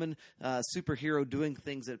superhuman superhero doing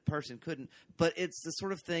things that a person couldn't, but it's the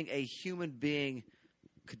sort of thing a human being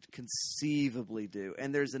could conceivably do.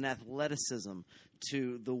 And there's an athleticism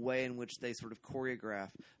to the way in which they sort of choreograph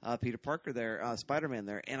Peter Parker there, Spider-Man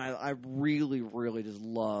there. And I really, really just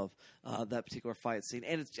love that particular fight scene.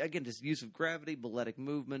 And it's, again, just use of gravity, balletic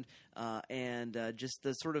movement, and just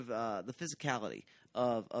the sort of the physicality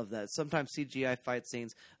of that. Sometimes CGI fight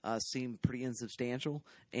scenes seem pretty insubstantial,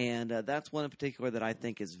 and that's one in particular that I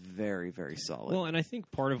think is very, very solid. Well, and I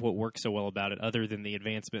think part of what works so well about it, other than the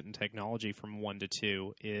advancement in technology from 1 to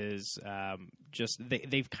 2, is just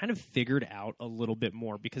they've kind of figured out a little bit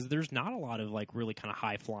more, because there's not a lot of like really kind of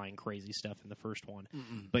high-flying crazy stuff in the first one.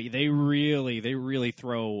 But they really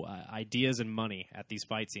throw ideas and money at these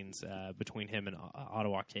fight scenes between him and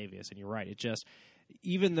Otto Octavius. And you're right, it just,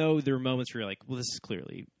 even though there are moments where you're like, well, this is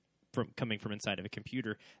clearly coming from inside of a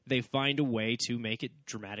computer, they find a way to make it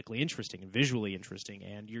dramatically interesting and visually interesting.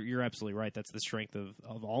 And you're absolutely right. That's the strength of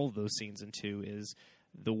all of those scenes in 2, is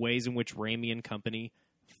the ways in which Raimi and company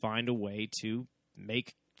find a way to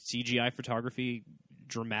make CGI photography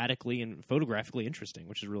dramatically and photographically interesting,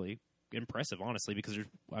 which is really impressive, honestly, because there's,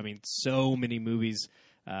 so many movies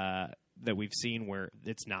that we've seen where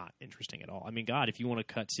it's not interesting at all. I mean, God, if you want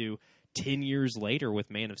to cut to 10 years later with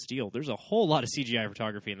Man of Steel, there's a whole lot of CGI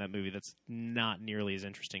photography in that movie that's not nearly as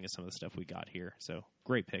interesting as some of the stuff we got here. So,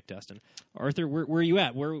 great pick, Dustin. Arthur, where are you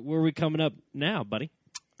at? Where are we coming up now, buddy?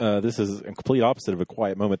 This is a complete opposite of A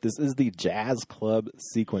Quiet Moment. This is the jazz club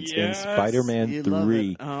sequence in Spider-Man You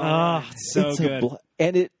 3. love it. So It's good.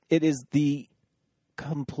 And it is the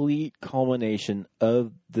complete culmination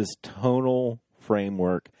of this tonal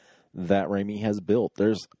framework that Raimi has built.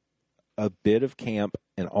 There's a bit of camp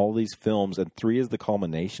in all these films, and 3 is the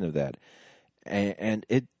culmination of that. And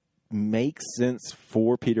it makes sense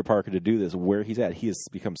for Peter Parker to do this where he's at. He has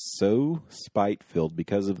become so spite-filled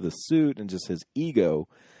because of the suit and just his ego.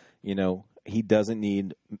 You know, he doesn't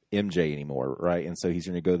need MJ anymore, right? And so he's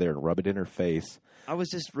going to go there and rub it in her face. I was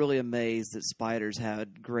just really amazed that Spiders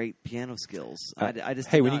had great piano skills. I just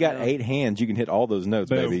Hey, did when you not got know. 8 hands, you can hit all those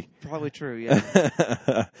notes, Boom. baby. Probably true,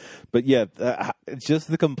 yeah. But yeah,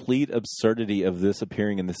 just the complete absurdity of this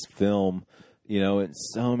appearing in this film, you know, and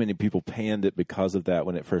so many people panned it because of that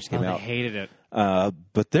when it first came I out. hated it.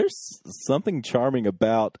 But there's something charming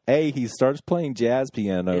about, he starts playing jazz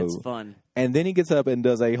piano. It's fun. And then he gets up and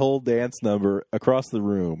does a whole dance number across the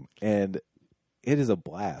room. And it is a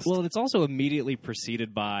blast. Well, it's also immediately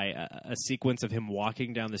preceded by a sequence of him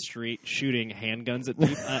walking down the street shooting handguns at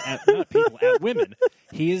people, at women.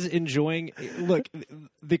 He is enjoying. Look,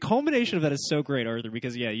 the culmination of that is so great, Arthur,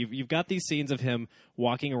 because you've got these scenes of him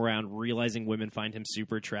walking around, realizing women find him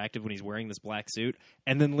super attractive when he's wearing this black suit,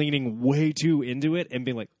 and then leaning way too into it and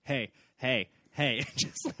being like, "Hey, hey,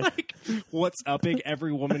 just like what's upping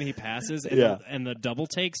every woman he passes, and, Yeah. and the double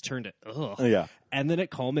takes turned to ugh. Yeah. And then it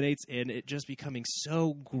culminates in it just becoming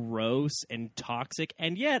so gross and toxic,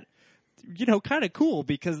 and yet, kind of cool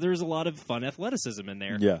because there's a lot of fun athleticism in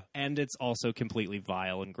there. Yeah. And it's also completely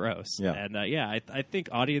vile and gross. Yeah. And I think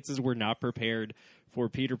audiences were not prepared for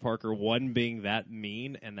Peter Parker, one, being that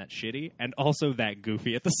mean and that shitty, and also that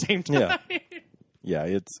goofy at the same time. Yeah. Yeah,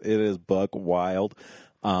 it is buck wild.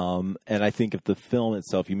 And I think if the film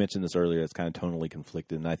itself, you mentioned this earlier, it's kind of tonally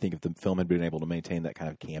conflicted, and I think if the film had been able to maintain that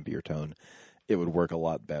kind of campier tone, it would work a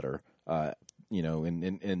lot better,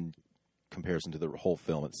 in comparison to the whole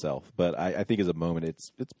film itself. But I think as a moment,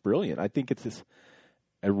 it's brilliant. I think it's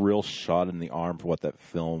a real shot in the arm for what that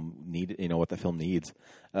film needs,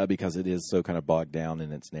 because it is so kind of bogged down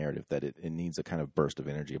in its narrative that it needs a kind of burst of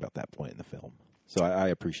energy about that point in the film. So I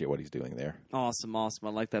appreciate what he's doing there. Awesome. I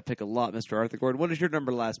like that pick a lot, Mr. Arthur Gordon. What is your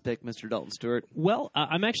number last pick, Mr. Dalton Stewart? Well,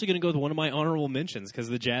 I'm actually going to go with one of my honorable mentions because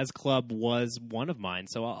the Jazz Club was one of mine.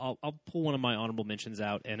 So I'll pull one of my honorable mentions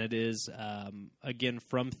out, and it is, again,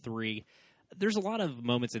 from 3. There's a lot of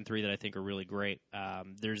moments in 3 that I think are really great.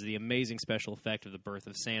 There's the amazing special effect of the birth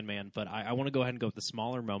of Sandman, but I want to go ahead and go with the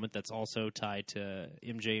smaller moment that's also tied to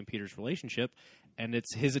MJ and Peter's relationship, and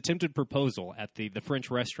it's his attempted proposal at the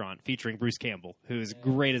French restaurant featuring Bruce Campbell, who is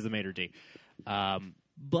great as the maitre d'.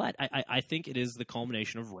 But I think it is the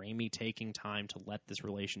culmination of Raimi taking time to let this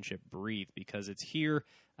relationship breathe, because it's here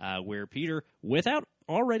where Peter, without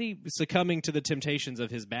already succumbing to the temptations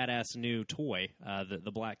of his badass new toy,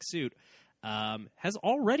 the black suit, has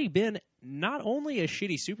already been not only a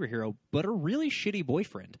shitty superhero, but a really shitty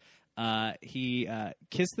boyfriend. He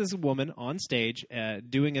kissed this woman on stage,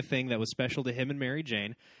 doing a thing that was special to him and Mary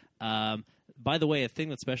Jane. By the way, a thing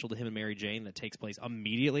that's special to him and Mary Jane that takes place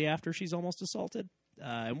immediately after she's almost assaulted.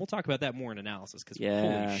 And we'll talk about that more in analysis, because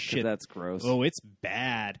holy shit, that's gross. Oh, it's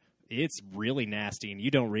bad. It's really nasty, and you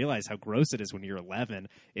don't realize how gross it is when you're 11.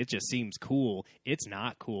 It just seems cool. It's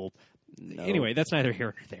not cool. No. Anyway, that's neither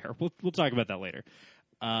here nor there. We'll talk about that later.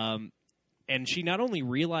 And she not only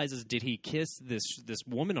realizes, did he kiss this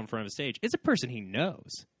woman on front of the stage? It's a person he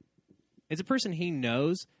knows. It's a person he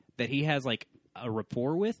knows that he has like a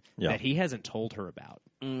rapport with, that he hasn't told her about.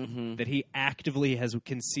 Mm-hmm. That he actively has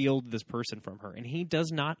concealed this person from her, and he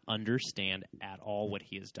does not understand at all what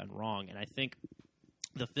he has done wrong. And I think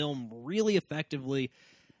the film really effectively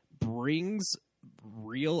brings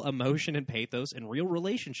real emotion and pathos and real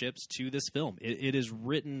relationships to this film. It is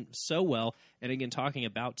written so well. And again, talking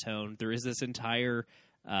about tone, there is this entire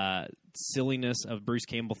silliness of Bruce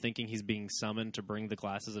Campbell thinking he's being summoned to bring the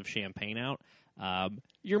glasses of champagne out.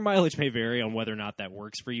 Your mileage may vary on whether or not that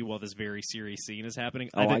works for you while this very serious scene is happening.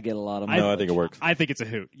 I get a lot of No, I think it works. I think it's a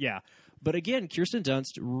hoot, yeah. But again, Kirsten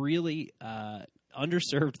Dunst really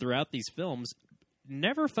underserved throughout these films,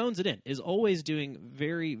 never phones it in, is always doing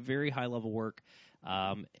very, very high-level work.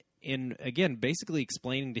 In, again, basically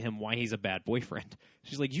explaining to him why he's a bad boyfriend.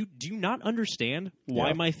 She's like, do you not understand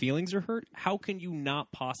why my feelings are hurt? How can you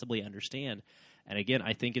not possibly understand? And again,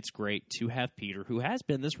 I think it's great to have Peter, who has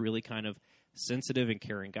been this really kind of sensitive and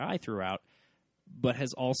caring guy throughout, but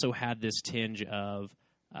has also had this tinge of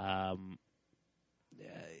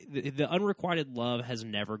the unrequited love has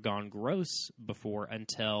never gone gross before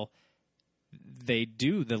until the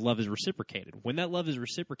love is reciprocated. When that love is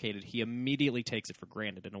reciprocated, he immediately takes it for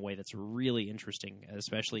granted in a way that's really interesting,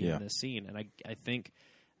 especially in this scene. And I think,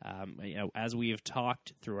 as we have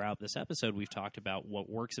talked throughout this episode, we've talked about what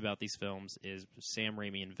works about these films is Sam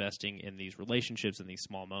Raimi investing in these relationships and these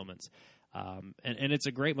small moments. And it's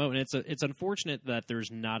a great moment. It's unfortunate that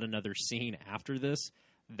there's not another scene after this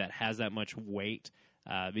that has that much weight,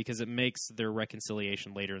 because it makes their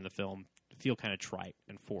reconciliation later in the film feel kind of trite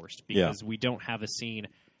and forced, because we don't have a scene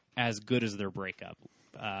as good as their breakup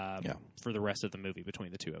for the rest of the movie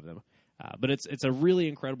between the two of them. But it's a really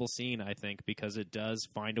incredible scene, I think, because it does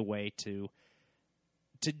find a way to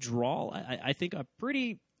draw, I think, a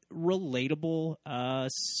pretty relatable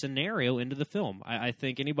scenario into the film. I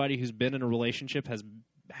think anybody who's been in a relationship has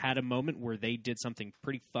had a moment where they did something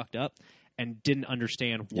pretty fucked up and didn't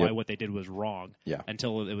understand why what they did was wrong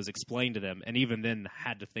until it was explained to them, and even then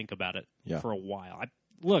had to think about it for a while.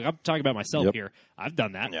 Look, I'm talking about myself here. I've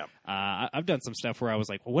done that. I've done some stuff where I was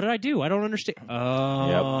like, well, what did I do? I don't understand.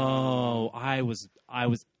 Oh, I was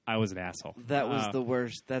an asshole. That was the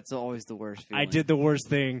worst. That's always the worst feeling. I did the worst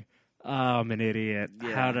thing. Oh, I'm an idiot.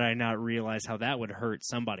 Yeah. How did I not realize how that would hurt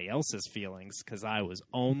somebody else's feelings? Because I was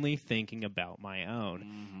only thinking about my own.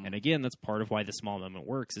 Mm-hmm. And again, that's part of why the small moment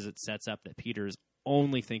works, is it sets up that Peter is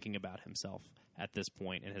only thinking about himself at this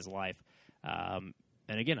point in his life. And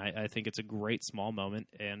And again, I think it's a great small moment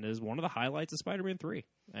and is one of the highlights of Spider-Man 3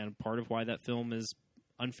 and part of why that film is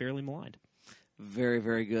unfairly maligned. Very,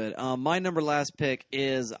 very good. My last pick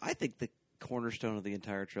is, I think, the cornerstone of the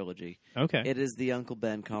entire trilogy. Okay. It is the Uncle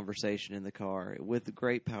Ben conversation in the car. With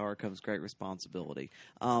great power comes great responsibility.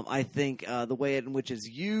 I think the way in which it's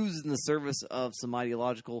used in the service of some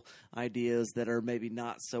ideological ideas that are maybe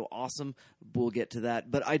not so awesome, we'll get to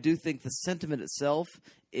that. But I do think the sentiment itself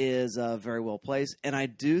is very well placed. And I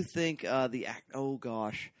do think the act... Oh,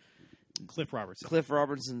 gosh. Cliff Robertson. Cliff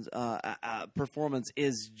Robertson's performance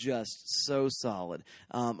is just so solid.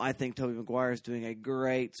 I think Tobey Maguire is doing a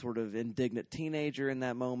great sort of indignant teenager in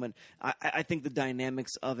that moment. I think the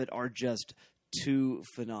dynamics of it are just too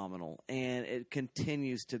phenomenal, and it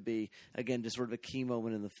continues to be, again, just sort of a key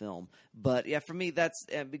moment in the film. But yeah, for me, that's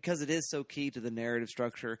because it is so key to the narrative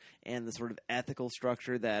structure and the sort of ethical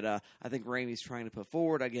structure that I think Raimi's trying to put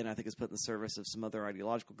forward. Again, I think it's put in the service of some other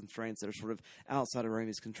ideological constraints that are sort of outside of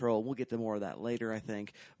Raimi's control. We'll get to more of that later, I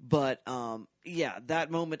think. But yeah,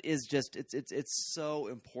 that moment is just it's so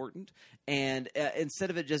important, and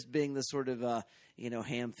instead of it just being the sort of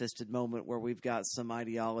ham-fisted moment where we've got some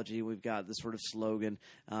ideology, we've got this sort of slogan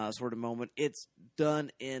sort of moment. It's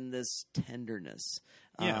done in this tenderness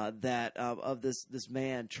that of this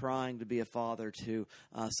man trying to be a father to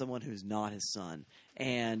someone who's not his son,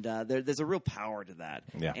 and there's a real power to that.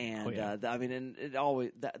 Yeah. And and it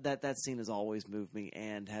always that scene has always moved me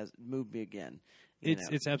and has moved me again.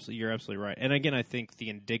 It's absolutely, you're absolutely right. And again, I think the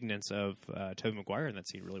indignance of Tobey Maguire in that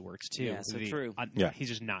scene really works too. Yeah, so true. He's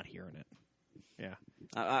just not hearing it. Yeah.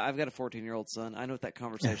 I've got a 14-year-old son. I know what that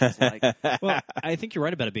conversation's like. Well, I think you're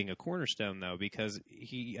right about it being a cornerstone, though, because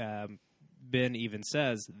he, Ben even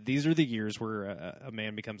says, these are the years where a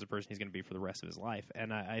man becomes the person he's going to be for the rest of his life.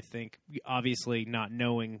 And I think, obviously, not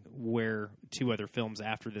knowing where two other films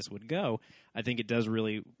after this would go, I think it does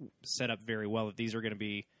really set up very well that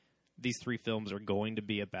these three films are going to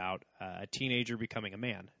be about a teenager becoming a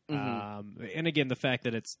man. Mm-hmm. And again, the fact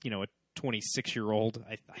that it's, a 26-year-old,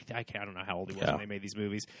 I don't know how old he was when they made these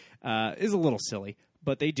movies, is a little silly.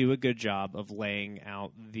 But they do a good job of laying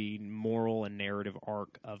out the moral and narrative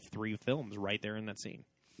arc of three films right there in that scene.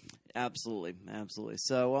 Absolutely.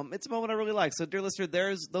 So it's a moment I really like. So, dear listener,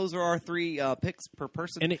 those are our three picks per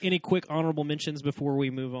person. And any quick honorable mentions before we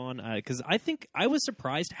move on? Because I think I was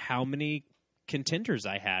surprised how many contenders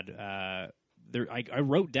I had. I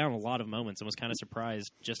wrote down a lot of moments and was kind of surprised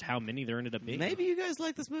just how many there ended up being. Maybe you guys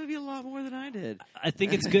like this movie a lot more than I did. I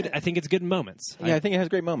think it's good. I think it's good moments. Yeah, I think it has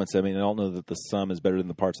great moments. I mean, I don't know that the sum is better than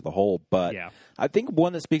the parts of the whole, but I think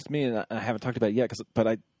one that speaks to me, and I haven't talked about it yet, but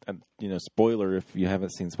I spoiler if you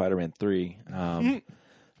haven't seen Spider-Man 3,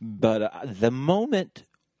 but the moment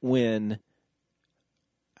when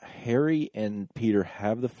Harry and Peter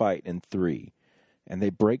have the fight in 3, and they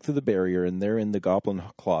break through the barrier, and they're in the Goblin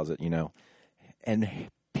closet, and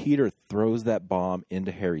Peter throws that bomb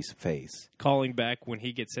into Harry's face, calling back when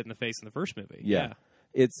he gets hit in the face in the first movie. Yeah.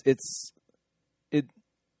 It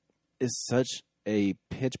is such a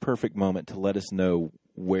pitch perfect moment to let us know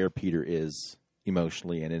where Peter is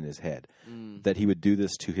emotionally and in his head. That he would do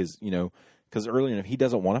this to his, because earlier he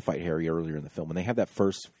doesn't want to fight Harry earlier in the film. When they have that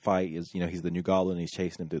first fight, is he's the new Goblin, he's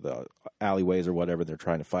chasing him through the alleyways or whatever. They're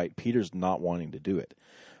trying to fight. Peter's not wanting to do it,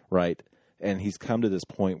 right? And he's come to this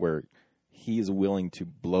point where he is willing to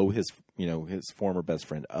blow his former best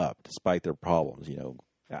friend up despite their problems.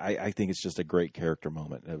 I think it's just a great character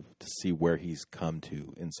moment to see where he's come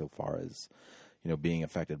to insofar as being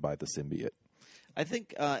affected by the symbiote. I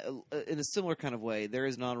think in a similar kind of way, there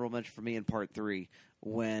is an honorable mention for me in part 3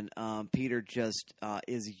 when Peter just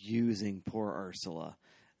is using poor Ursula.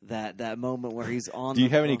 That moment where he's on. Do you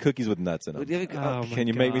have any cookies with nuts in them? Can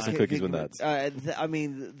you make me some cookies with nuts? I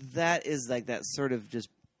mean, that is like that sort of just.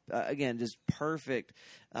 Again, just perfect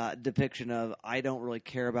depiction of I don't really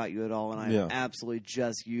care about you at all, and I'm absolutely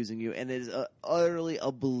just using you, and it is utterly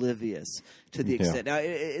oblivious to the extent. Now,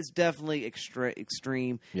 it's definitely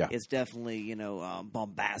extreme. Yeah. It's definitely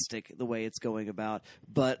bombastic the way it's going about.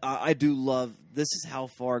 But I do love this is how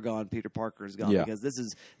far gone Peter Parker has gone because this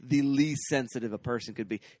is the least sensitive a person could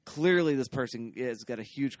be. Clearly, this person has got a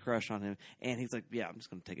huge crush on him, and he's like, "Yeah, I'm just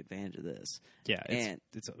going to take advantage of this." Yeah,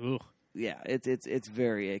 it's Yeah, it's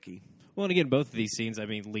very icky. Well, and again, both of these scenes,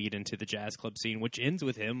 lead into the jazz club scene, which ends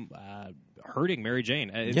with him hurting Mary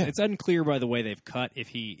Jane. It's unclear by the way they've cut if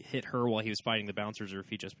he hit her while he was fighting the bouncers or if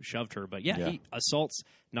he just shoved her. But he assaults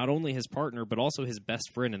not only his partner but also his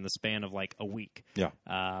best friend in the span of like a week. Yeah,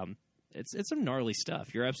 it's some gnarly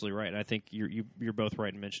stuff. You're absolutely right. I think you're both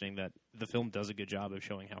right in mentioning that the film does a good job of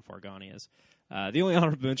showing how far gone he is. The only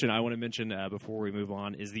honorable mention I want to mention before we move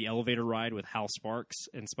on is the elevator ride with Hal Sparks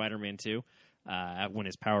in Spider-Man 2 when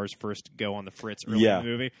his powers first go on the fritz early in the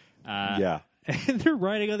movie. Yeah. And they're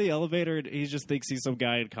riding on the elevator, and he just thinks he's some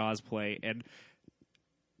guy in cosplay. And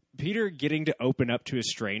Peter getting to open up to a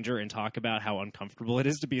stranger and talk about how uncomfortable it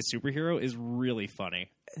is to be a superhero is really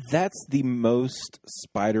funny. That's the most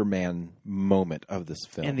Spider-Man moment of this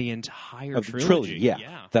film. And the entire of the trilogy.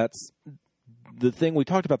 Yeah. That's the thing. We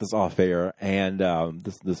talked about this off air, and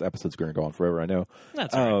this episode's going to go on forever, I know.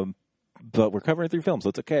 That's right. But we're covering 3 films, so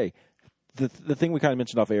it's okay. The thing we kind of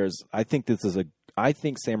mentioned off air is I think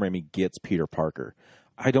Sam Raimi gets Peter Parker.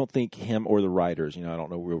 I don't think him or the writers, I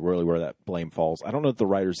don't know really where that blame falls. I don't know if the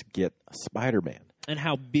writers get Spider-Man. And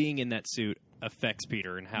how being in that suit affects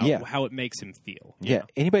Peter and how it makes him feel. Yeah.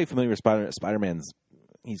 Anybody familiar with Spider-Man's,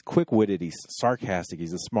 he's quick-witted, he's sarcastic,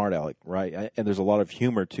 he's a smart aleck, right? And there's a lot of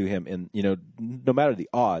humor to him. And, no matter the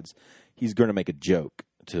odds, he's going to make a joke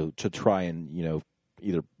to try and,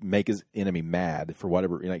 either make his enemy mad for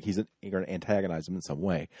whatever, he's going to antagonize him in some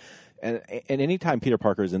way. And anytime Peter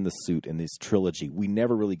Parker is in this suit in this trilogy, we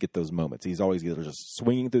never really get those moments. He's always either just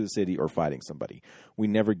swinging through the city or fighting somebody. We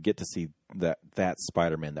never get to see that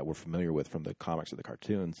Spider-Man that we're familiar with from the comics or the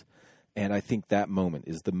cartoons. And I think that moment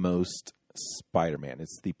is the most Spider-Man.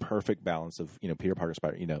 It's the perfect balance of, Peter Parker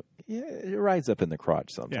Spider. It rides up in the crotch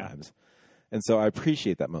sometimes. Yeah. And so I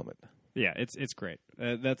appreciate that moment. Yeah, it's great.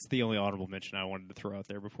 That's the only honorable mention I wanted to throw out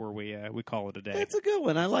there before we call it a day. It's a good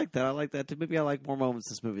one. I like that. I like that too. Maybe I like more moments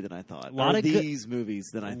in this movie than I thought. Movies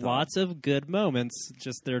than I thought. Lots of good moments.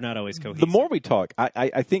 Just they're not always cohesive. The more we talk,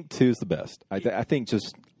 I think 2 is the best. I think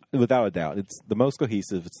just without a doubt, it's the most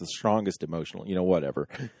cohesive. It's the strongest emotional. Whatever.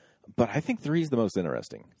 But I think 3 is the most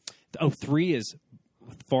interesting. 3 is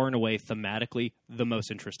far and away thematically the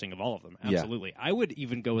most interesting of all of them. Absolutely. Yeah. I would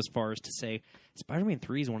even go as far as to say Spider-Man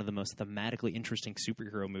 3 is one of the most thematically interesting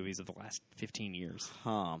superhero movies of the last 15 years.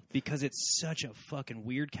 Because it's such a fucking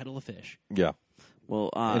weird kettle of fish. Yeah. Well,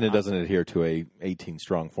 and it doesn't adhere to a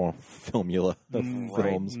 18-strong formula of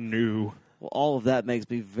films. No. Well, all of that makes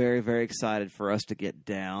me very, very excited for us to get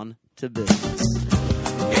down to business.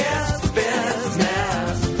 Yes,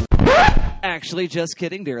 business. Actually, just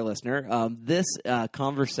kidding, dear listener. This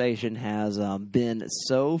conversation has been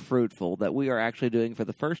so fruitful that we are actually doing, for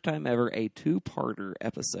the first time ever, a 2-parter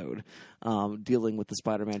episode dealing with the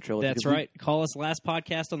Spider-Man trilogy. That's right. Call us Last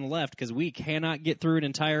Podcast on the Left, because we cannot get through an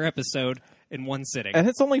entire episode in one sitting. And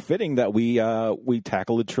it's only fitting that we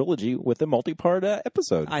tackle a trilogy with a multi-part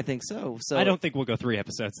episode. I think so. I don't think we'll go 3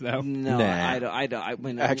 episodes, though. No, nah. I don't. I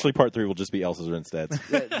mean, actually, part 3 will just be else's or insteads.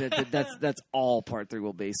 That's all part 3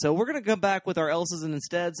 will be. So we're going to come back with our else's and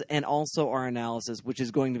insteads, and also our analysis, which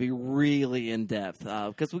is going to be really in depth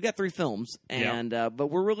because we got 3 films, and but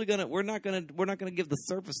we're not gonna give the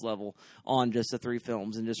surface level on just the 3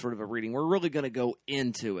 films and just sort of a reading. We're really going to go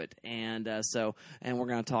into it, and we're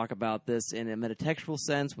going to talk about this in a metatextual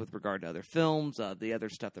sense with regard to other films, the other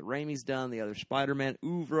stuff that Raimi's done, the other Spider-Man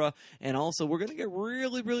oeuvre, and also we're going to get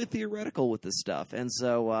really, really theoretical with this stuff. And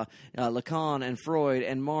so Lacan and Freud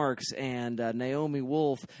and Marx and Naomi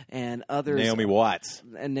Wolf and others, Naomi Watts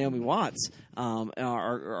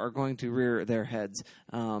are going to rear their heads.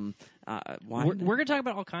 We're going to talk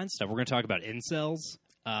about all kinds of stuff. We're going to talk about incels.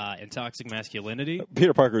 And toxic masculinity.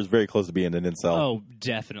 Peter Parker is very close to being an incel. Oh,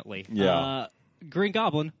 definitely. Yeah. Green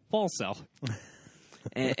Goblin, fall cell.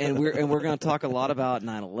 and we're going to talk a lot about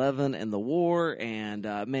 9/11 and the war, and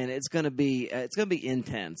man, it's going to be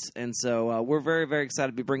intense. And so we're very, very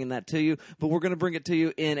excited to be bringing that to you. But we're going to bring it to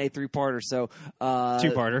you in a 3-parter. So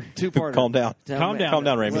 2-parter. Calm down. Calm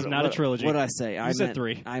down, Raymond. It's not a trilogy. What did I say? I said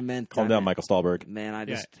 3. I meant. Calm down, Michael Stahlberg. Man, I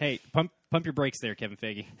just. Yeah. Hey, pump your brakes there, Kevin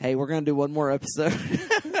Feige. Hey, we're going to do one more episode.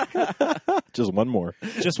 Just one more.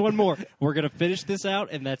 Just one more. We're going to finish this out,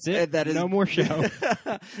 and that's it. And that is no more show.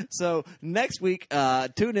 So next week,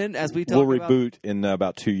 tune in as we talk We'll reboot in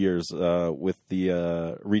about 2 years with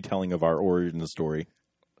the retelling of our origin story.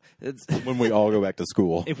 When we all go back to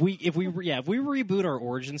school. If we reboot our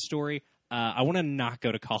origin story, I want to not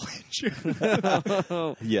go to college.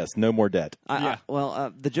 Yes, no more debt.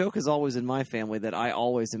 The joke is always in my family that I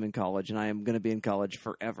always am in college, and I am going to be in college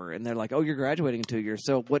forever. And they're like, "Oh, you're graduating in 2 years.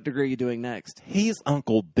 So what degree are you doing next?" He's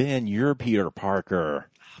Uncle Ben. You're Peter Parker.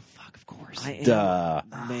 Oh, fuck, of course. Duh.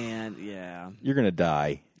 Man, yeah. You're going to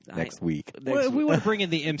die next week. If we want to bring in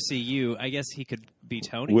the MCU, I guess he could be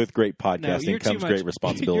Tony. With great podcasting comes great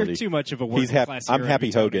responsibility. You're too much of a working class I'm hero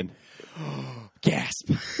Happy to be Hogan. Gasp.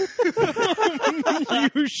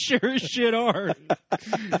 You sure as shit are.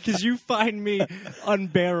 Because you find me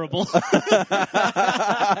unbearable.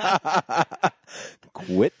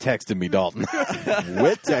 Quit texting me, Dalton.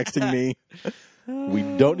 Quit texting me. We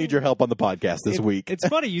don't need your help on the podcast this week. It's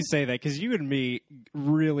funny you say that because you and me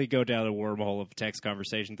really go down a wormhole of text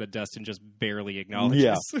conversations that Dustin just barely acknowledges.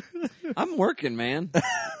 Yeah. I'm working, man.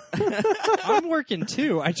 I'm working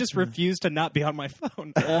too. I just refuse to not be on my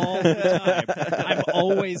phone all the time. I'm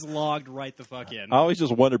always logged right the fuck in. I always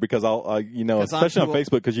just wonder because I'll, 'Cause I'm especially on too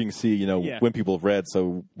Facebook, because you can see, Yeah. when people have read.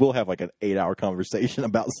 So we'll have like an 8-hour conversation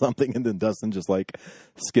about something, and then Dustin just like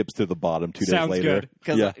skips to the bottom 2 days Sounds later.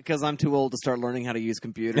 good. Because I'm too old to start learning how to use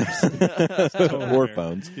computers. Or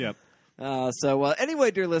phones. Yep.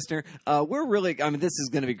 Anyway, dear listener, we're really, this is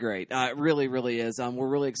going to be great. It really, really is. We're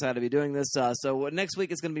really excited to be doing this. So next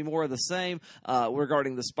week is going to be more of the same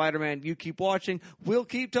regarding the Spider-Man. You keep watching. We'll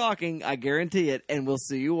keep talking. I guarantee it. And we'll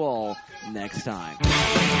see you all next time.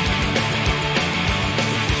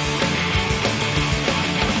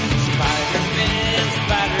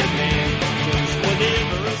 Spider-Man, does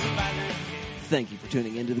whatever a Spider-Man. Thank you for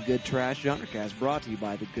tuning into the Good Trash Genrecast, brought to you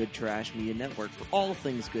by the Good Trash Media Network. For all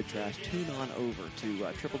things Good Trash, tune on over to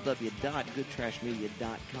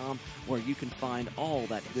www.goodtrashmedia.com, where you can find all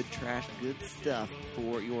that good trash, good stuff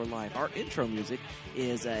for your life. Our intro music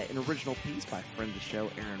is an original piece by friend of the show,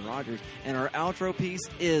 Aaron Rodgers, and our outro piece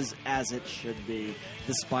is As It Should Be,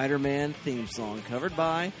 the Spider-Man theme song covered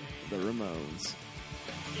by the Ramones.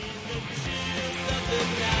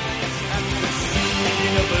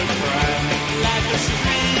 Like a